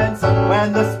dance.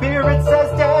 When the Spirit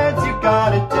says dance, you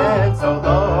gotta dance, oh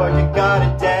Lord. You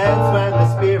gotta dance when the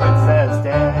Spirit says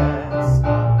dance.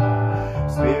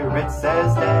 Spirit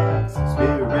says dance,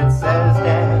 Spirit says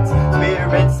dance,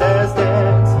 Spirit says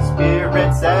dance,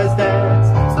 Spirit says dance,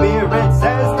 Spirit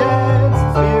says dance,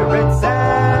 Spirit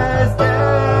says dance.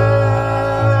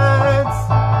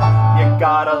 You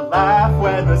gotta laugh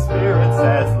when the Spirit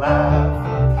says laugh.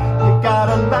 You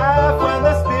gotta laugh when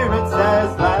the Spirit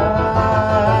says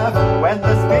laugh. When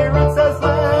the Spirit says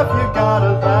laugh, you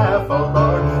gotta laugh, oh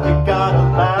Lord. You gotta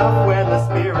laugh when the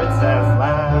Spirit says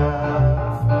laugh.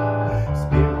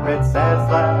 Spirit says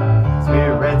laugh,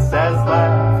 Spirit says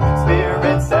laugh,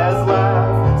 Spirit says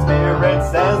laugh, Spirit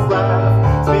says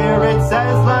laugh, Spirit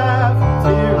says laugh,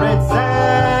 Spirit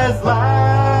says laugh.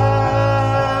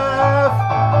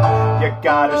 You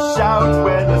gotta shout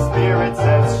when the Spirit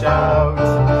says shout.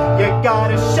 You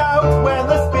gotta shout when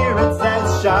the Spirit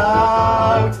says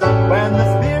shout. When the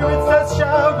Spirit says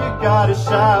shout, you gotta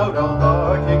shout, oh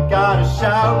Lord. You gotta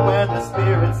shout when the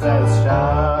Spirit says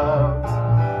shout.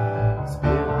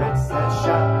 Spirit says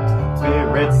shout,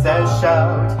 Spirit says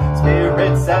shout,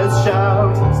 Spirit says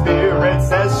shout, Spirit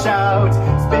says shout,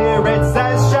 Spirit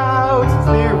says shout,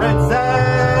 Spirit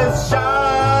says shout.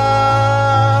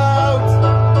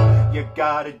 You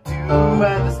gotta do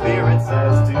when the Spirit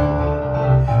says do.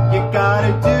 You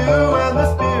gotta do when the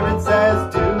Spirit says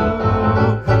do.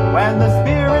 When the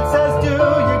Spirit says do,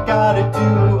 you gotta do,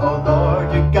 oh Lord.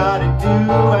 You gotta do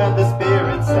when the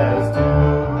Spirit says do.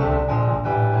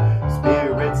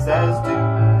 Spirit says do,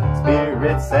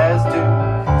 Spirit says do,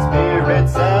 Spirit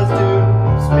says do,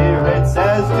 Spirit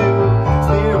says do,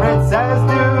 Spirit says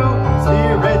do,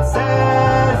 Spirit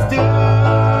says do.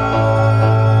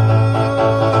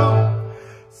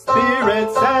 Spirit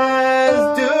says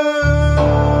do.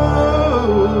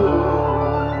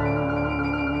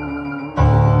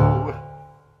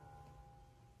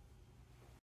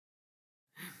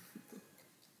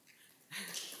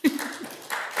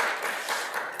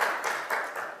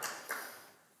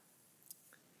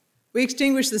 We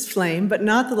extinguish this flame, but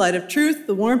not the light of truth,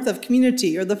 the warmth of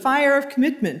community, or the fire of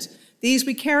commitment. These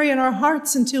we carry in our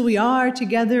hearts until we are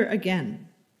together again.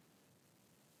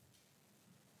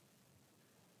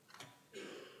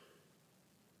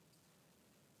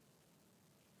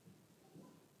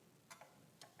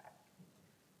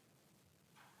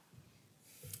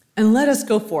 And let us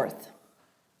go forth,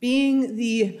 being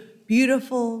the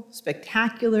beautiful,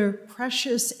 spectacular,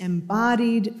 precious,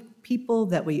 embodied people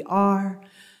that we are,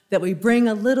 that we bring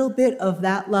a little bit of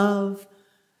that love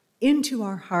into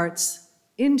our hearts,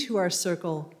 into our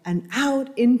circle, and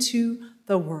out into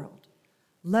the world.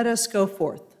 Let us go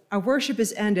forth. Our worship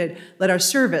is ended. Let our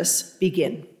service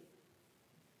begin.